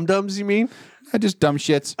 Dum Dums, you mean? Just Dumb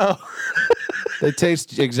Shits. Oh. They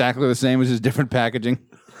taste exactly the same as just different packaging.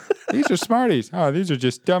 These are Smarties. Oh, these are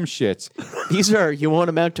just Dumb Shits. These are, you won't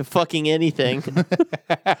amount to fucking anything.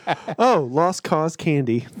 Lost Cause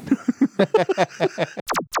candy. You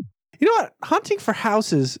know what? Hunting for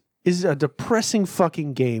houses is a depressing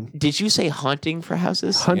fucking game. Did you say haunting for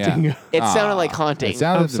houses? Hunting. Yeah. It sounded like haunting. It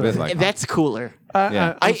sounded a bit like That's cooler.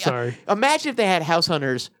 Yeah. I'm sorry. Imagine if they had house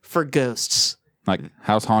hunters for ghosts. like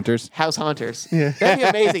House Haunters. House haunters. Yeah. That'd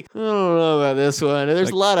be amazing. I don't know about this one.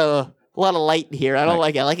 There's a lot of lot of light in here. I don't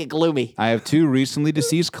like it. I like it gloomy. I have 2 recently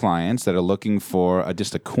deceased clients that are looking for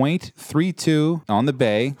just a quaint 3-2 on the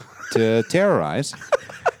bay to terrorize.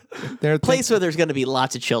 They're place where there's going to be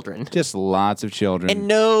lots of children. Just lots of children. And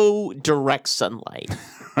no direct sunlight.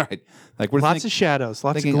 Right. Like we're lots of shadows,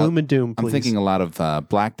 lots of gloom and doom, please. I'm thinking a lot of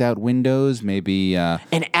blacked out windows, maybe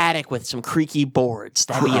an attic with some creaky boards.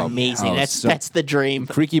 That'd be amazing. That's the dream.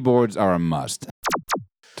 Creaky boards are a must.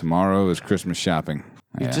 Tomorrow is Christmas shopping.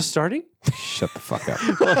 You're just starting? Shut the fuck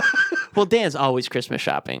up. Well, Dan's always Christmas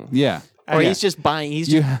shopping. Yeah. Or he's just buying. It's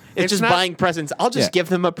just buying presents. I'll just give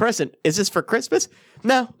them a present. Is this for Christmas?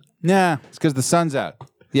 No. Nah, it's because the sun's out.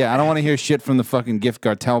 Yeah, I don't want to hear shit from the fucking gift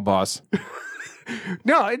cartel boss.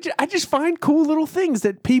 No, I just find cool little things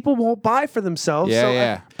that people won't buy for themselves.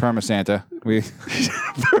 Yeah. Perma Santa.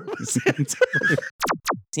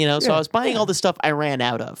 So I was buying all the stuff I ran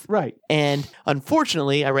out of. Right. And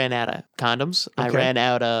unfortunately, I ran out of condoms. Okay. I ran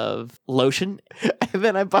out of lotion. And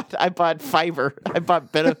then I bought fiber. I bought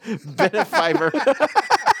fiber.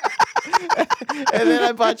 And then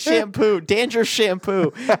I bought shampoo, Dandruff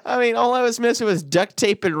shampoo. I mean, all I was missing was duct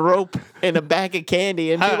tape and rope and a bag of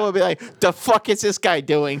candy. And people would be like, the fuck is this guy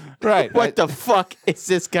doing? Right. What the fuck is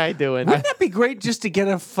this guy doing? Wouldn't that be great just to get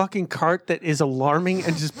a fucking cart that is alarming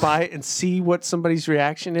and just buy it and see what somebody's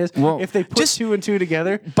reaction is? Well, if they put just 2 and 2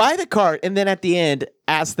 together. Buy the cart and then at the end,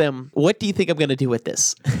 ask them, what do you think I'm going to do with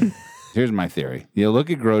this? Here's my theory. You look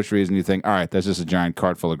at groceries and you think, all right, that's just a giant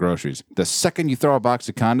cart full of groceries. The second you throw a box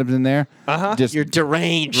of condoms in there, you're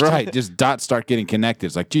deranged. Right. Just dots start getting connected.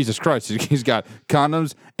 It's like, Jesus Christ, he's got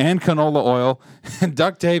condoms and canola oil and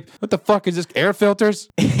duct tape. What the fuck is this? Air filters?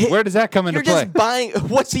 Where does that come into play? You're just buying.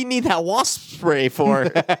 What's he need that wasp spray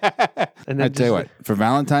for? And I tell you what, for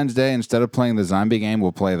Valentine's Day, instead of playing the zombie game,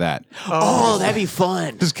 we'll play that. Oh, that'd be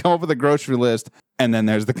fun. Just come up with a grocery list. And then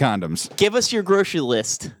there's the condoms. Give us your grocery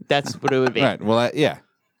list. That's what it would be. Right. Well, yeah.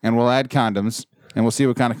 And we'll add condoms, and we'll see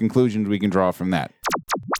what kind of conclusions we can draw from that.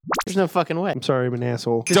 There's no fucking way. I'm sorry, I'm an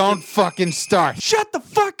asshole. Don't fucking start. Shut the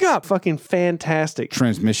fuck up. Fucking fantastic.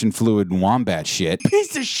 Transmission fluid wombat shit.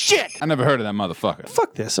 Piece of shit. I never heard of that motherfucker.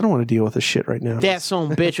 Fuck this. I don't want to deal with this shit right now. That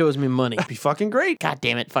son bitch owes me money. That'd be fucking great. God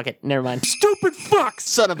damn it. Fuck it. Never mind. Stupid fuck.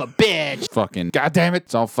 Son of a bitch. Fucking goddamn it.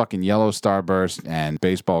 It's all fucking yellow Starburst and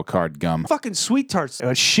baseball card gum. Fucking sweet tarts.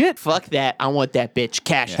 Shit. Fuck that. I want that bitch.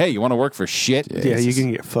 Cash. Yeah, hey, you want to work for shit? Yeah, you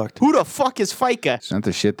can get fucked. Who the fuck is FICA? Isn't that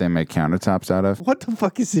the shit they make countertops out of? What the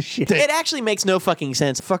fuck is this shit? It actually makes no fucking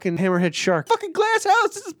sense. Fucking hammerhead shark. Fucking glass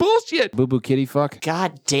house. This is bullshit. Boo boo kitty fuck.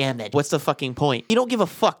 God damn it. What's the fucking point? You don't give a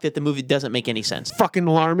fuck that the movie doesn't make any sense. Fucking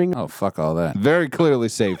alarming. Oh, fuck all that. Very clearly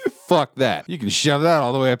say, fuck that. You can shove that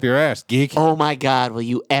all the way up your ass, geek. Oh my God, will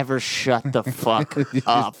you ever shut the fuck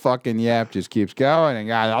up? Fucking yap just keeps going and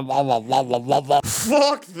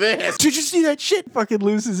fuck this. Did you see that shit? Fucking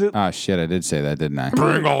loses it. Oh shit, I did say that, didn't I?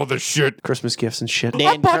 Bring all the shit. Christmas gifts and shit.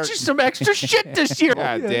 I bought you some extra shit this year.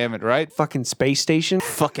 God damn it, right? Fucking space station.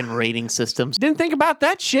 Fucking rating systems. Didn't think about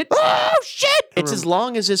that shit. Oh shit! It's as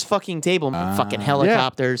long as this fucking table. Fucking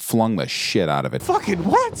helicopters. Flung the shit out of it. Fucking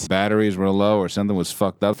what? Batteries were low or something was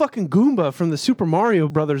fucked up. Fucking Goomba from the Super Mario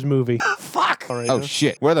Brothers movie. Fuck. Oh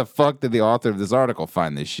shit. Where the fuck did the author of this article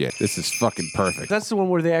find this shit? This is fucking perfect. That's the one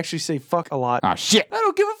where they actually say fuck a lot. Ah shit. I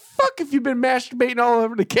don't give a fuck if you've been masturbating all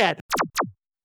over the cat.